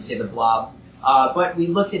Blob. But we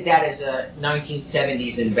looked at that as a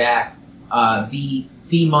 1970s and back B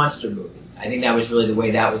monster movie. I think that was really the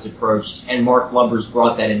way that was approached, and Mark Lubbers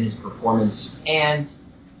brought that in his performance. And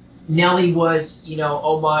Nelly was,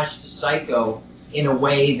 homage to Psycho in a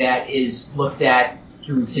way that is looked at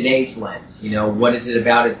through today's lens. What is it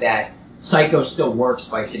about it that Psycho still works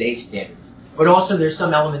by today's standards? But also there's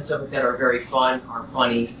some elements of it that are very fun, are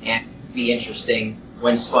funny, and be interesting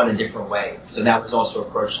when spun a different way. So that was also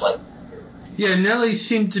approached like that. Yeah, Nelly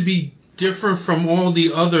seemed to be different from all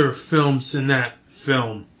the other films in that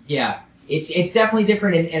film. Yeah, it's definitely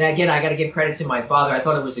different. And again, I got to give credit to my father. I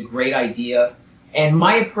thought it was a great idea. And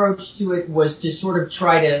my approach to it was to sort of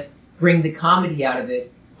try to bring the comedy out of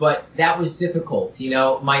it, but that was difficult.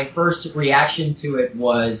 My first reaction to it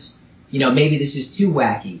was, maybe this is too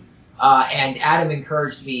wacky. And Adam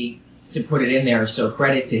encouraged me to put it in there, so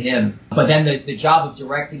credit to him. But then the job of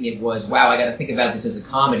directing it was, wow, I got to think about this as a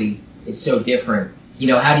comedy. It's so different.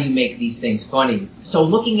 How do you make these things funny? So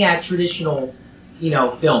looking at traditional,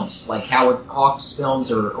 films, like Howard Hawks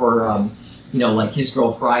films or like His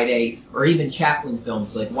Girl Friday, or even Chaplin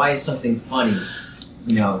films, like why is something funny?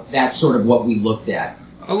 That's sort of what we looked at.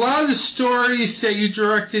 A lot of the stories that you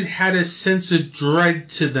directed had a sense of dread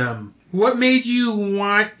to them. What made you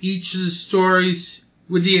want each of the stories,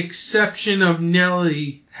 with the exception of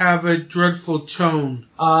Nelly, have a dreadful tone?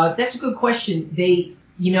 That's a good question. They,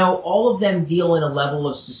 all of them deal in a level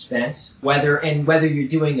of suspense, whether you're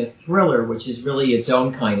doing a thriller, which is really its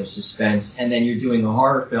own kind of suspense, and then you're doing a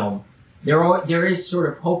horror film, there is sort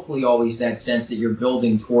of hopefully always that sense that you're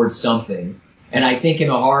building towards something. And I think in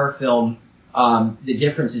a horror film, the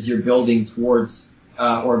difference is you're building towards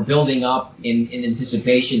or building up in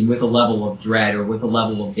anticipation with a level of dread or with a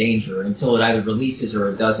level of danger until it either releases or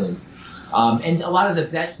it doesn't. And a lot of the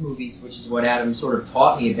best movies, which is what Adam sort of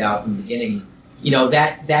taught me about from the beginning,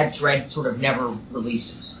 that dread sort of never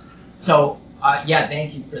releases. So,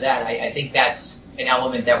 thank you for that. I think that's an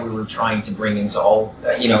element that we were trying to bring into all,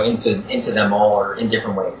 into them all, or in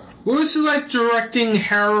different ways. What was it like directing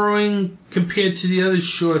Harrowing compared to the other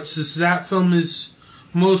shorts, as that film is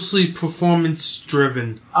mostly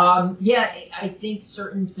performance-driven? I think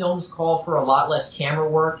certain films call for a lot less camera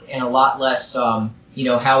work and a lot less,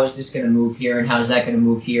 how is this going to move here and how is that going to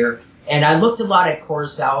move here? And I looked a lot at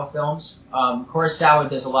Kurosawa films. Kurosawa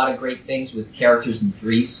does a lot of great things with characters in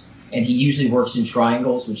threes, and he usually works in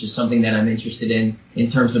triangles, which is something that I'm interested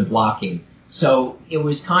in terms of blocking. So it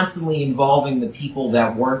was constantly involving the people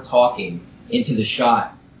that weren't talking into the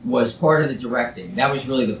shot was part of the directing. That was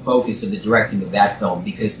really the focus of the directing of that film,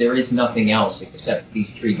 because there is nothing else except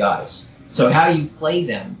these three guys. So how you play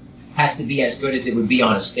them has to be as good as it would be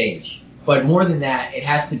on a stage. But more than that, it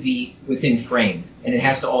has to be within frame, and it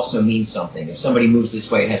has to also mean something. If somebody moves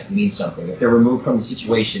this way, it has to mean something. If they're removed from the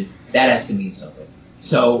situation, that has to mean something.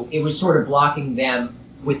 So it was sort of blocking them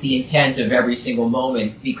with the intent of every single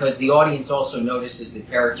moment, because the audience also notices the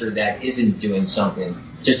character that isn't doing something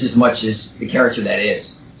just as much as the character that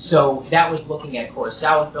is. So that was looking at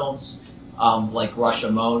Kurosawa films, like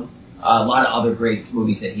Rashomon, a lot of other great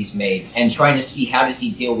movies that he's made, and trying to see how does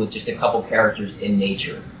he deal with just a couple characters in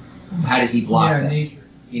nature. How does he block them? Nature.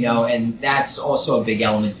 And that's also a big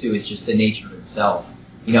element too, is just the nature itself.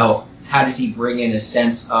 How does he bring in a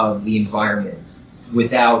sense of the environment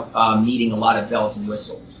without needing a lot of bells and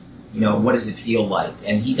whistles? What does it feel like?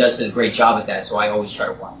 And he does a great job at that, so I always try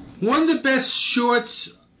to watch. One of the best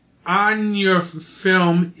shorts on your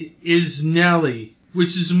film is Nelly,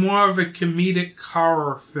 which is more of a comedic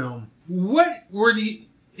horror film. What were the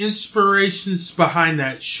inspirations behind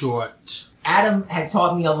that short? Adam had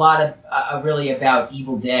taught me a lot of really about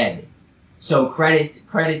Evil Dead. So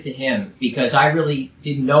credit to him, because I really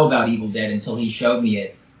didn't know about Evil Dead until he showed me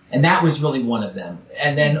it. And that was really one of them.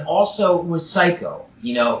 And then also was Psycho.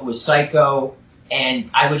 It was Psycho, and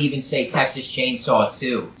I would even say Texas Chainsaw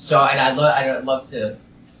too. So, and I'd love to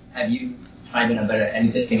have you chime in about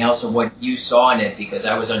anything else or what you saw in it, because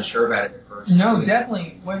I was unsure about it at first. No,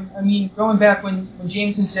 definitely. Going back when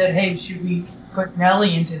Jameson said, hey, should we put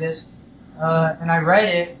Nelly into this? And I read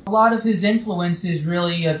it. A lot of his influences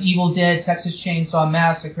really of Evil Dead, Texas Chainsaw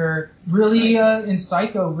Massacre, really in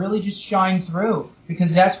Psycho, really just shine through,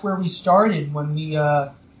 because that's where we started when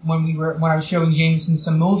I was showing Jameson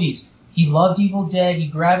some movies. He loved Evil Dead. He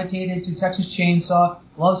gravitated to Texas Chainsaw,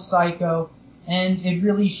 loved Psycho, and it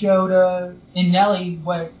really showed in Nelly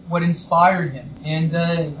what inspired him. And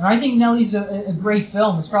I think Nelly's a great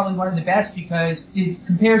film. It's probably one of the best because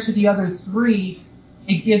compared to the other three,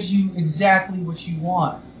 it gives you exactly what you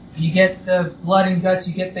want. You get the blood and guts,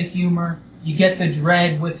 you get the humor, you get the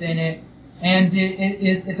dread within it, and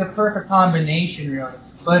it's a perfect combination, really.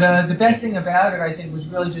 But the best thing about it, I think, was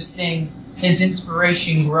really just seeing his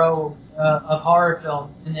inspiration grow of horror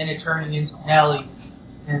film, and then it turning into Nelly.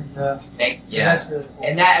 And yeah, that's really cool.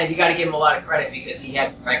 And you got to give him a lot of credit because he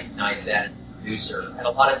had to recognize that as a producer. And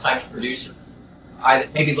a lot of times producers either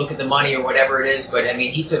maybe look at the money or whatever it is, but I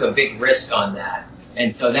mean, he took a big risk on that.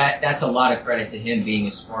 And so that's a lot of credit to him being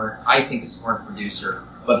a smart producer.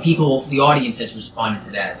 But the audience has responded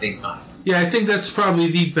to that big time. Yeah, I think that's probably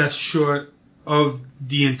the best short of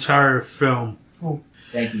the entire film. Cool.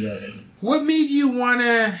 Thank you, Evan. What made you want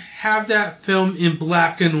to have that film in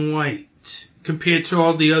black and white compared to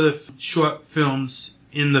all the other short films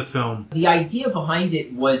in the film? The idea behind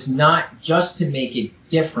it was not just to make it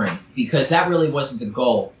different, because that really wasn't the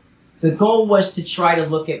goal. The goal was to try to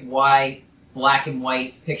look at why black and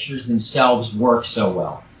white pictures themselves work so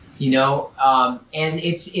well, and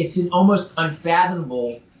it's almost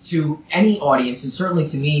unfathomable to any audience, and certainly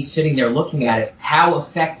to me sitting there looking at it, how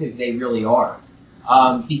effective they really are,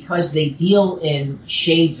 because they deal in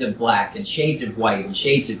shades of black and shades of white and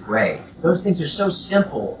shades of gray. Those things are so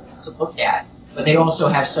simple to look at, but they also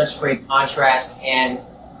have such great contrast, and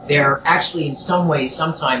they're actually in some ways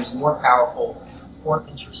sometimes more powerful, more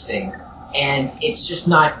interesting. And it's just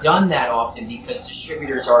not done that often because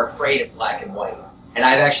distributors are afraid of black and white. And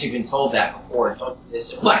I've actually been told that before, don't do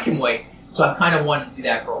this in black and white. So I've kind of wanted to do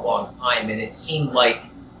that for a long time, and it seemed like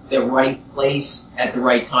the right place at the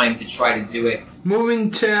right time to try to do it.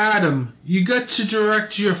 Moving to Adam, you got to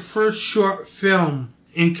direct your first short film,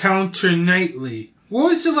 Encounter Nightly. What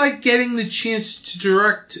was it like getting the chance to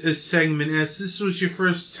direct a segment, as this was your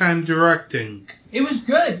first time directing? It was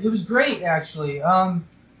good. It was great, actually.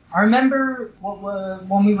 I remember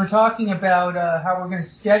when we were talking about how we're going to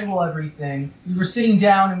schedule everything, we were sitting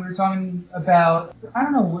down and we were talking about, I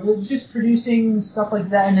don't know, it was just producing stuff like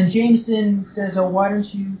that. And then Jameson says, oh, why don't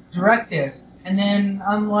you direct this? And then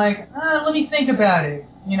I'm like, let me think about it.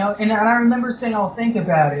 And I remember saying, I'll think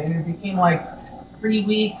about it. And it became like 3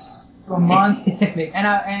 weeks to a month. and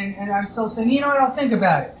I'm still saying, you know what, I'll think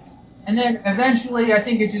about it. And then eventually I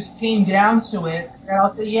think it just came down to it. And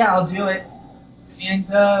I'll say, yeah, I'll do it. And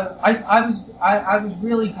I was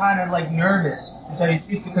really kind of like nervous, to tell you the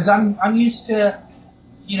truth, because I'm used to,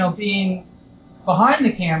 being behind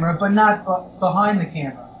the camera, but not behind the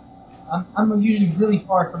camera. I'm usually really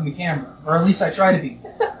far from the camera, or at least I try to be.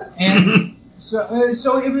 And so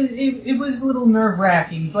it was a little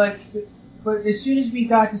nerve-wracking, but as soon as we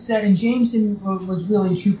got to set, and Jameson was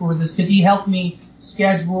really a trooper with this because he helped me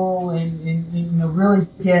schedule and really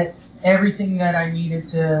get everything that I needed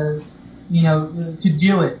to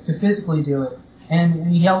do it, to physically do it. And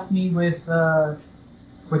he helped me with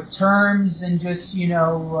terms and just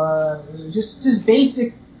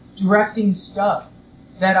basic directing stuff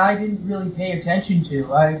that I didn't really pay attention to,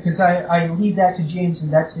 because I leave that to James,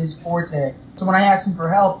 and that's his forte. So when I asked him for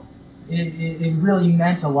help, it really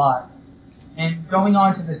meant a lot. And going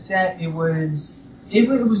on to the set, it was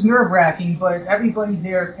nerve-wracking, but everybody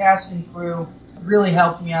there, cast and crew, really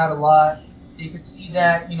helped me out a lot. You could see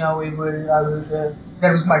that, that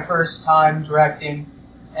it was my first time directing,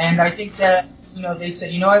 and I think that, they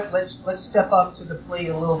said, let's step up to the plate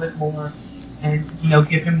a little bit more, and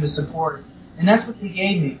give him the support, and that's what they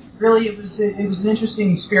gave me. Really, it was an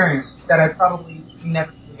interesting experience that I probably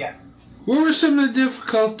never forget. What were some of the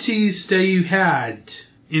difficulties that you had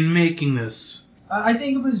in making this? I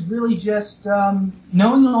think it was really just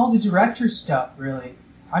knowing all the director stuff, really.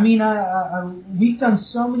 I mean, we've done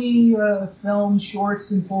so many films,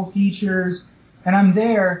 shorts, and full features, and I'm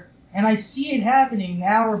there, and I see it happening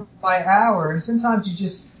hour by hour, and sometimes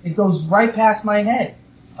it goes right past my head.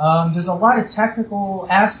 There's a lot of technical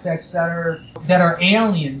aspects that are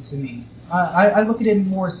alien to me. I look at it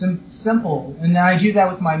more simple, and I do that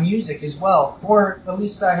with my music as well. Or at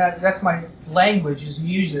least that's my language, is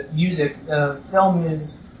music. Film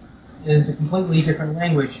is a completely different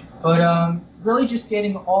language. But really just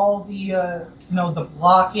getting all the the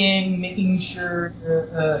blocking, making sure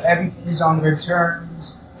everything is on good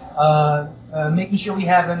terms, making sure we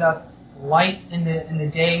have enough light in the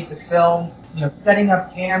day to film, setting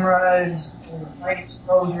up cameras, light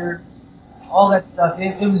exposure, all that stuff.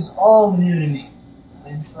 It was all new to me.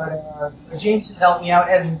 But Jameson helped me out,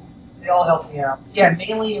 and they all helped me out. Yeah,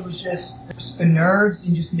 mainly it was just the nerves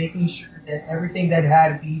and just making sure that everything that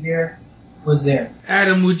had to be there was there.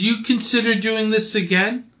 Adam, would you consider doing this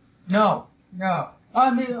again? No. To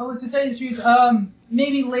tell you the truth,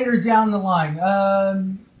 maybe later down the line.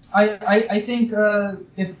 I think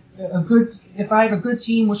if I have a good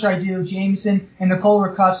team, which I do, Jameson and Nicole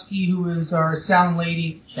Rakowski, who is our sound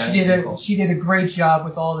lady, she did a great job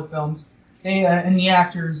with all the films. They and the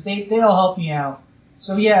actors, they all help me out.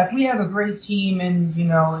 So yeah, if we have a great team and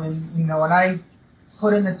I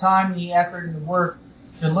put in the time, the effort, and the work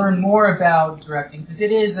to learn more about directing, because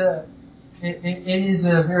it is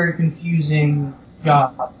a very confusing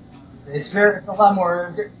job. It's a lot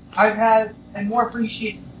more. I've had and more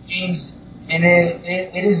appreciated James, and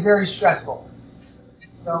it is very stressful.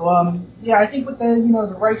 So yeah, I think with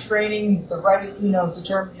the right training, the right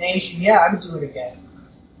determination, yeah, I would do it again.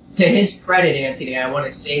 To his credit, Anthony, I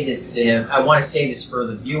want to say this to him. I want to say this for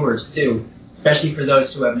the viewers too, especially for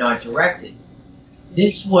those who have not directed.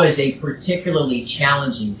 This was a particularly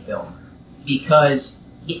challenging film because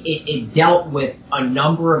it dealt with a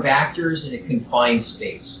number of actors in a confined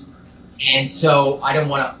space. And so I don't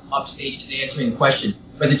want to upstage to answering the question,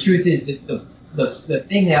 but the truth is that the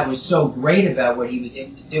thing that was so great about what he was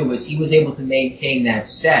able to do was he was able to maintain that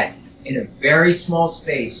set in a very small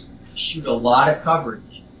space, shoot a lot of coverage,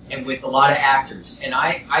 and with a lot of actors. And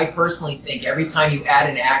I personally think every time you add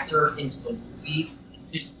an actor into a movie,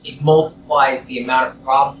 it multiplies the amount of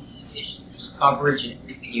problems, issues, coverage, and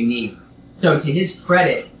everything you need. So to his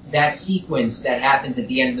credit, that sequence that happens at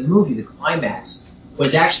the end of the movie, the climax,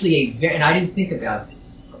 was actually and I didn't think about this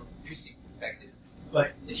from a producing perspective,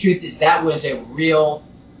 but the truth is that was a real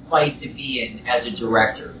fight to be in as a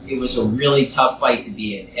director. It was a really tough fight to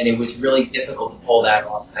be in, and it was really difficult to pull that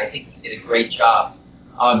off, and I think he did a great job.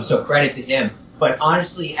 So credit to him. But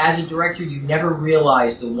honestly, as a director, you never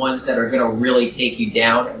realize the ones that are going to really take you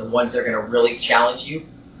down and the ones that are going to really challenge you.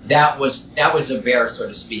 That was a bear, so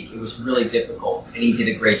to speak. It was really difficult, and he did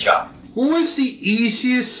a great job. What was the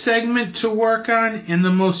easiest segment to work on and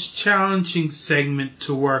the most challenging segment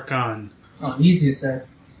to work on? Oh, easiest segment.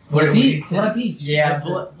 Blood Beach. Yeah,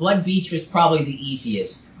 Blood Beach was probably the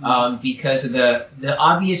easiest because of the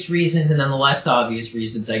obvious reasons and then the less obvious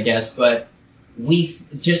reasons, I guess. But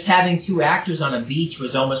just having two actors on a beach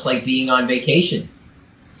was almost like being on vacation.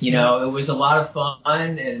 It was a lot of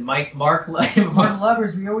fun, and Mark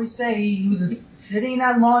Lovers, we always say he was sitting in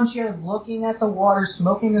that lawn chair, looking at the water,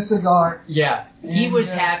 smoking a cigar. Yeah, he was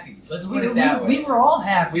happy. Let's put it that way. We were all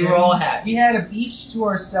happy. We had a beach to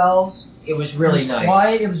ourselves. It was really nice.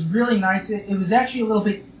 Quiet. It was really nice. It was actually a little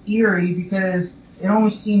bit eerie because it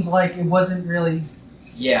almost seemed like it wasn't really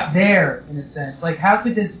there in a sense. Like, how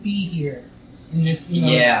could this be here?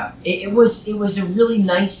 Yeah, it was a really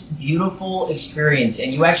nice, beautiful experience,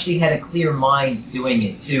 and you actually had a clear mind doing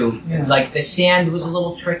it too. Yeah. Like the sand was a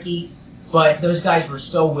little tricky, but those guys were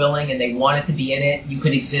so willing and they wanted to be in it. You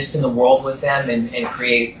could exist in the world with them and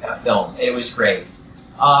create a film. It was great.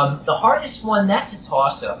 The hardest one, that's a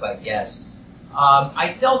toss-up, I guess.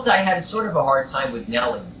 I felt I had sort of a hard time with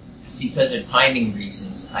Nellie because of timing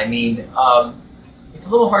reasons. I mean, it's a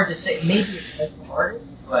little hard to say. Maybe it's the hardest,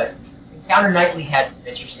 but Encounter Nightly had some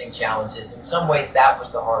interesting challenges. In some ways, that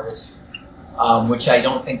was the hardest, which I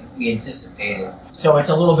don't think we anticipated. So it's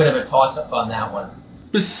a little bit of a toss-up on that one.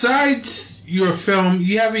 Besides your film,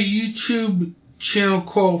 you have a YouTube channel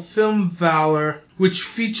called Film Valor, which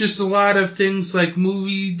features a lot of things like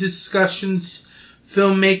movie discussions,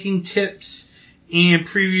 filmmaking tips, and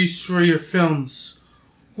previews for your films.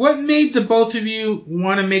 What made the both of you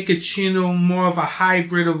want to make a channel more of a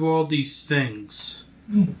hybrid of all these things?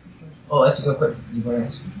 Oh, that's a good question. You want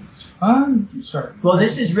to answer? Sorry. Well,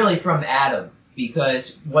 this is really from Adam,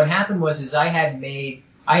 because what happened was I had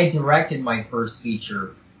directed my first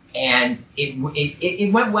feature, and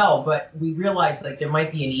it went well, but we realized like there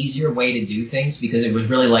might be an easier way to do things because it was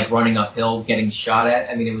really like running uphill, getting shot at.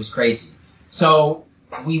 I mean, it was crazy. So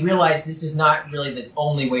we realized this is not really the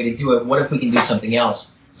only way to do it. What if we can do something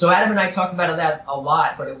else? So Adam and I talked about that a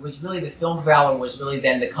lot, but it was really the Film Valor was really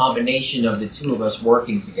then the combination of the two of us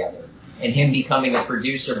working together and him becoming a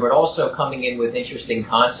producer, but also coming in with interesting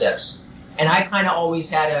concepts. And I kind of always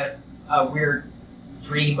had a weird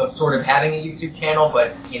dream of sort of having a YouTube channel,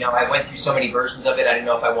 but I went through so many versions of it, I didn't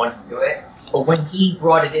know if I wanted to do it. But when he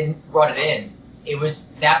brought it in,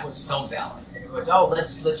 that was Film Valor. And it was,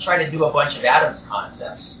 let's try to do a bunch of Adam's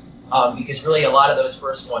concepts, because really a lot of those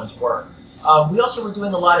first ones were. We also were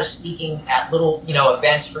doing a lot of speaking at little,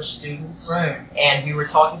 events for students. Right. And we were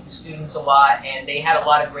talking to students a lot, and they had a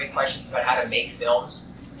lot of great questions about how to make films.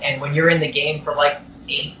 And when you're in the game for like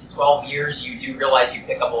 8 to 12 years, you do realize you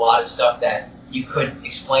pick up a lot of stuff that you could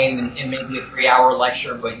explain in maybe a 3-hour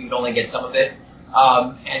lecture, but you'd only get some of it.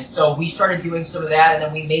 And so we started doing some of that, and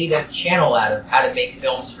then we made a channel out of how to make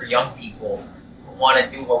films for young people who want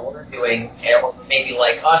to do what we're doing, or maybe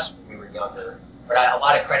like us when we were younger. But a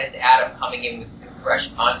lot of credit to Adam coming in with new, fresh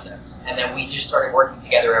concepts. And then we just started working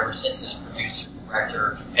together ever since as producer,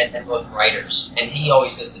 director, and both writers. And he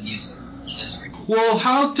always does the music, which is great. Well,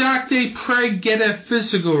 how Doc Day Pray get a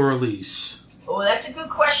physical release? Oh, that's a good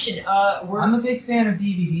question. I'm a big fan of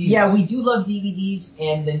DVDs. Yeah, we do love DVDs,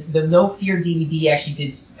 and the No Fear DVD actually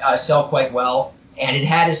did sell quite well. And it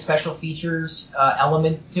had a special features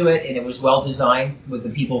element to it, and it was well designed with the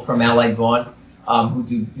people from Allied Vaughn, who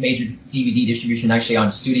do major DVD distribution actually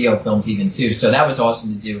on studio films even too. So that was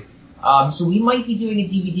awesome to do. So we might be doing a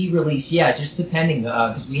DVD release, yeah, just depending,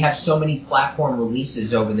 because we have so many platform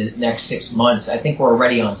releases over the next 6 months. I think we're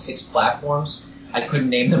already on 6 platforms. I couldn't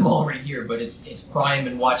name them all right here, but it's Prime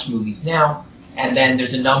and Watch Movies Now. And then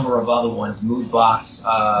there's a number of other ones, Moodbox,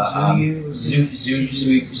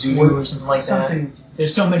 Zudu or something like that.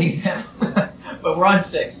 There's so many of them, but we're on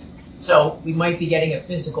 6. So we might be getting a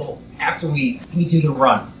physical after we do the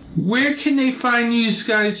run. Where can they find you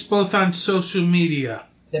guys both on social media?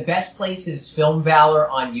 The best place is Film Valor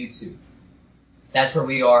on YouTube. That's where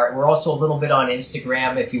we are. We're also a little bit on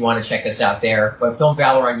Instagram if you want to check us out there. But Film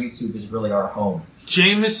Valor on YouTube is really our home.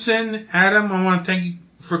 Jameson, Adam, I want to thank you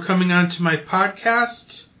for coming on to my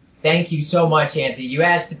podcast. Thank you so much, Anthony. You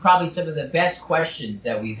asked probably some of the best questions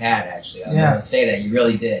that we've had, actually. I'm going to say that. You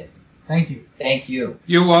really did. Thank you. Thank you.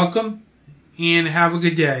 You're welcome. And have a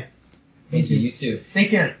good day. Thank you. You too.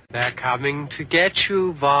 Take care. They're coming to get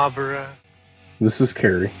you, Barbara. This is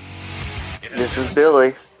Carrie. This is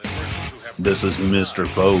Billy. This is Mr.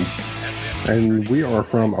 Bo. And we are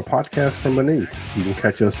from A Podcast from Beneath. You can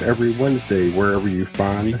catch us every Wednesday wherever you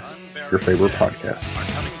find your favorite podcasts.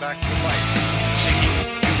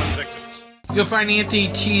 You'll find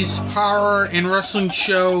Anthony T's Power and Wrestling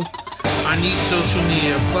Show on these social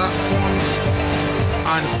media platforms.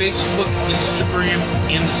 On Facebook, Instagram,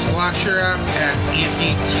 and the Splasher app at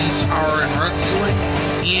Anthony T's Power and Wrestling,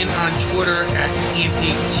 and on Twitter at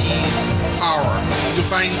Anthony T's Power. You'll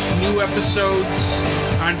find new episodes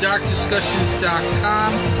on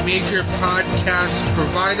DocDiscussions.com, major podcast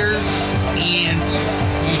providers, and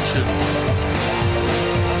YouTube.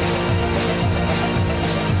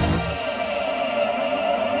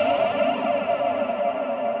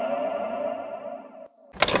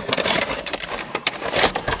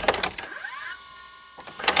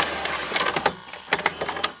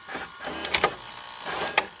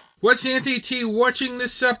 What's Anthony T watching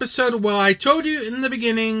this episode? Well, I told you in the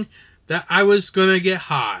beginning that I was going to get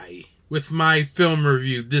high with my film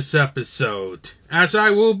review this episode, as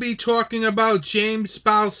I will be talking about James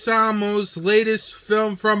Balsamo's latest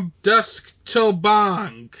film From Dusk Till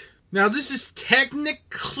Dawn. Now, this is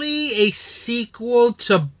technically a sequel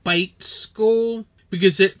to Bite School,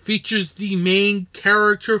 because it features the main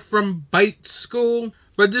character from Bite School.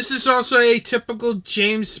 But this is also a typical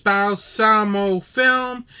James Balsamo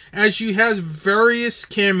film, as you have various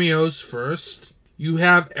cameos first. You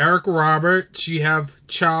have Eric Roberts, you have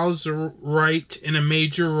Charles Wright in a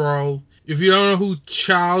major role. If you don't know who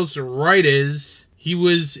Charles Wright is, he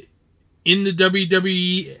was in the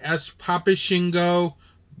WWE as Papa Shingo,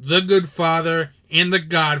 The Good Father, and The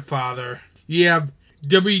Godfather. You have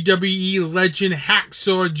WWE legend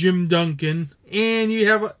Hacksaw Jim Duncan, and you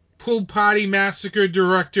have Pool Party Massacre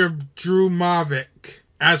director Drew Mavic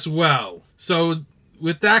as well. So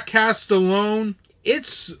with that cast alone,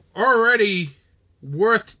 it's already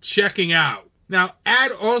worth checking out. Now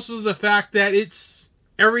add also the fact that it's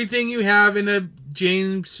everything you have in a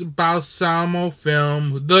James Balsamo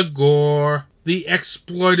film, the gore, the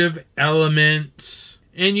exploitive elements,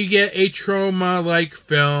 and you get a trauma-like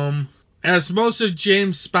film, as most of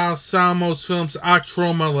James Balsamo's films are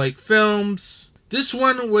trauma-like films. This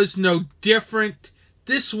one was no different.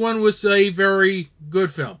 This one was a very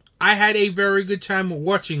good film. I had a very good time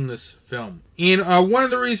watching this film. And one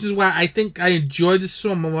of the reasons why I think I enjoyed this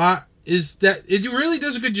film a lot is that it really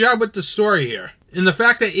does a good job with the story here. And the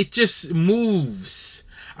fact that it just moves.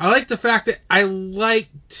 I like the fact that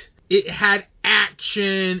it had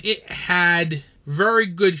action. It had very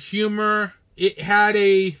good humor. It had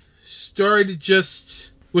a story that just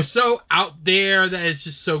was so out there, that it's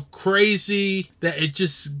just so crazy, that it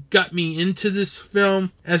just got me into this film.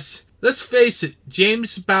 As, let's face it,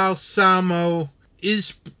 James Balsamo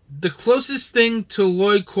is the closest thing to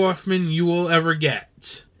Lloyd Kaufman you will ever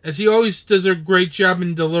get, as he always does a great job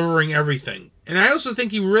in delivering everything. And I also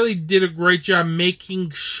think he really did a great job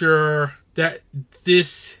making sure that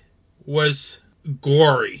this was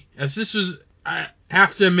gory, as this was, I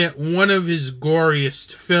have to admit, one of his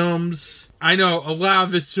goriest films. I know a lot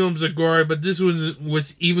of his films are gory, but this one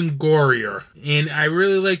was even gorier. And I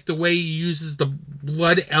really like the way he uses the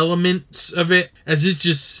blood elements of it, as it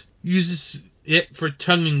just uses it for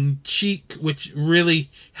tongue-in-cheek, which really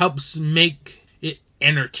helps make it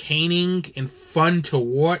entertaining and fun to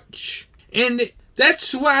watch. And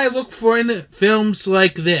that's what I look for in films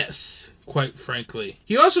like this, quite frankly.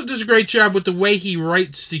 He also does a great job with the way he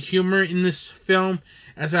writes the humor in this film,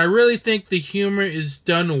 as I really think the humor is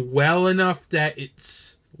done well enough that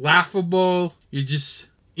it's laughable. You're just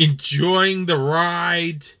enjoying the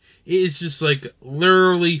ride. It is just like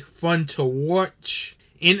literally fun to watch.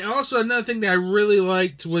 And also another thing that I really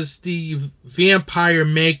liked was the vampire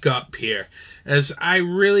makeup here, as I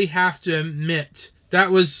really have to admit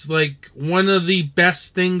that was like one of the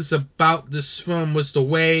best things about this film was the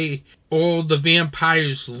way all the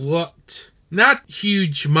vampires looked. Not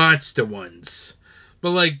huge monster ones,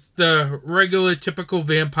 but like the regular typical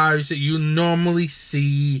vampires that you normally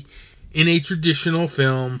see in a traditional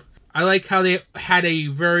film. I like how they had a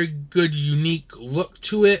very good, unique look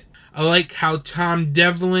to it. I like how Tom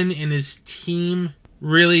Devlin and his team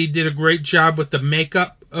really did a great job with the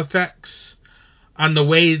makeup effects on the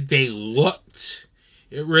way they looked.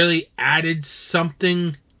 It really added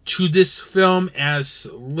something to this film, as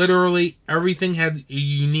literally everything had a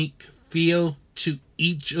unique feel to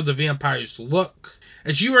each of the vampires' look,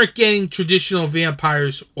 as you weren't getting traditional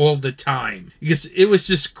vampires all the time, because it was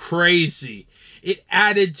just crazy. It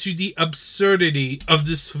added to the absurdity of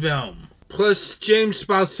this film. Plus, James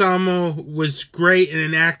Balsamo was great in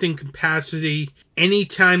an acting capacity.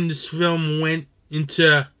 Anytime this film went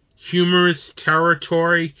into humorous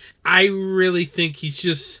territory, I really think he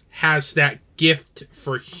just has that gift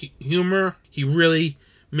for humor. He really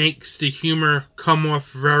makes the humor come off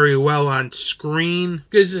very well on screen,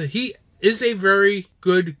 because he is a very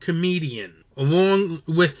good comedian, along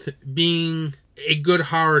with being a good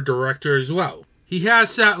horror director as well. He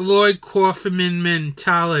has that Lloyd Kaufman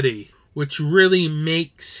mentality, which really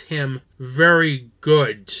makes him very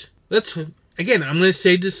good. I'm going to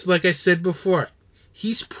say this like I said before.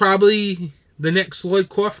 He's probably the next Lloyd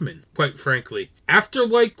Kaufman, quite frankly. After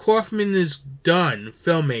Lloyd Kaufman is done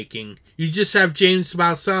filmmaking, you just have James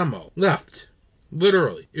Balsamo left.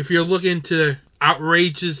 Literally. If you're looking to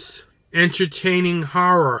outrageous, entertaining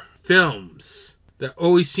horror films that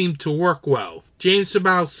always seem to work well, James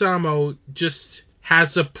Balsamo just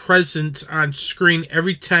has a presence on screen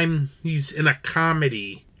every time he's in a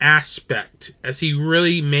comedy aspect, as he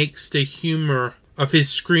really makes the humor of his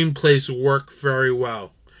screenplays work very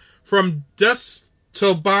well. From Dusk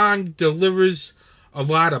Till Dawn delivers a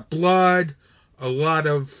lot of blood, a lot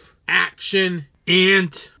of action,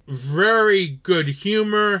 and very good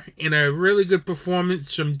humor, and a really good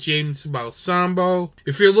performance from James Balsamo.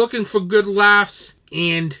 If you're looking for good laughs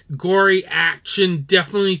and gory action,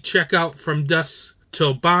 definitely check out From Dusk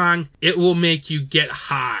Till Dawn. It will make you get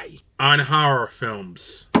high on horror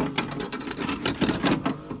films.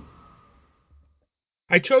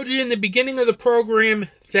 I told you in the beginning of the program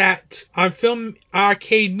that on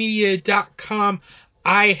FilmArcadeMedia.com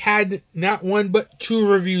I had not one but two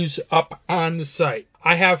reviews up on the site.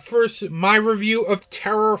 I have first my review of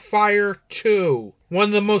Terrifier 2, one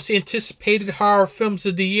of the most anticipated horror films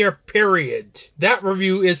of the year, period. That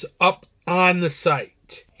review is up on the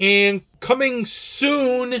site. And coming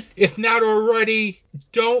soon, if not already,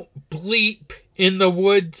 Don't Bleep in the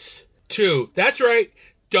Woods 2. That's right,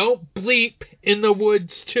 Don't Bleep in the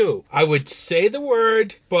Woods 2. I would say the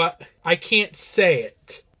word, but I can't say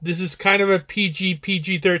it. This is kind of a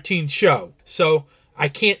PG-13 show, so I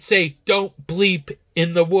can't say Don't Bleep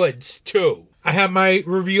in the Woods 2. I have my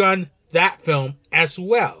review on that film as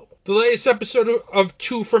well. The latest episode of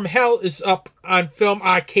Two from Hell is up on Film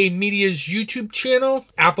Arcade Media's YouTube channel,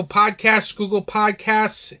 Apple Podcasts, Google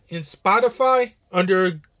Podcasts, and Spotify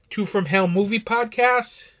under Two from Hell Movie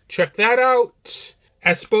Podcast. Check that out,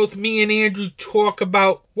 as both me and Andrew talk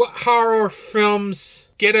about what horror films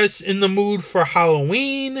get us in the mood for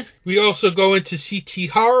Halloween. We also go into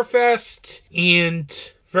CT Horror Fest and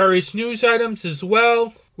various news items as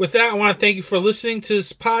well. With that, I want to thank you for listening to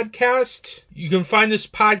this podcast. You can find this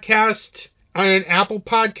podcast on Apple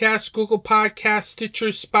Podcasts, Google Podcasts, Stitcher,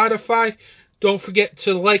 Spotify. Don't forget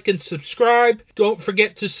to like and subscribe. Don't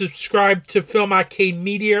forget to subscribe to Film Arcade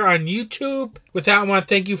Media on YouTube. With that, I want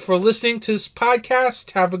to thank you for listening to this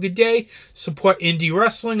podcast. Have a good day. Support indie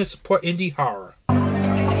wrestling and support indie horror.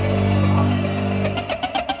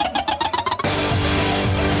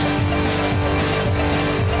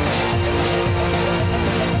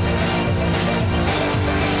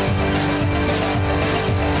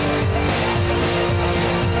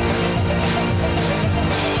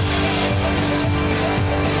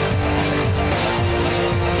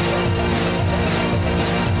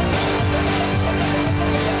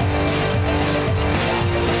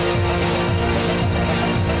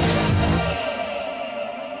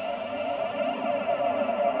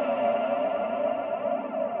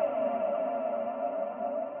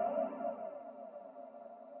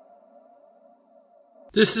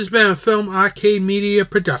 This has been a Film Arcade Media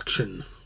production.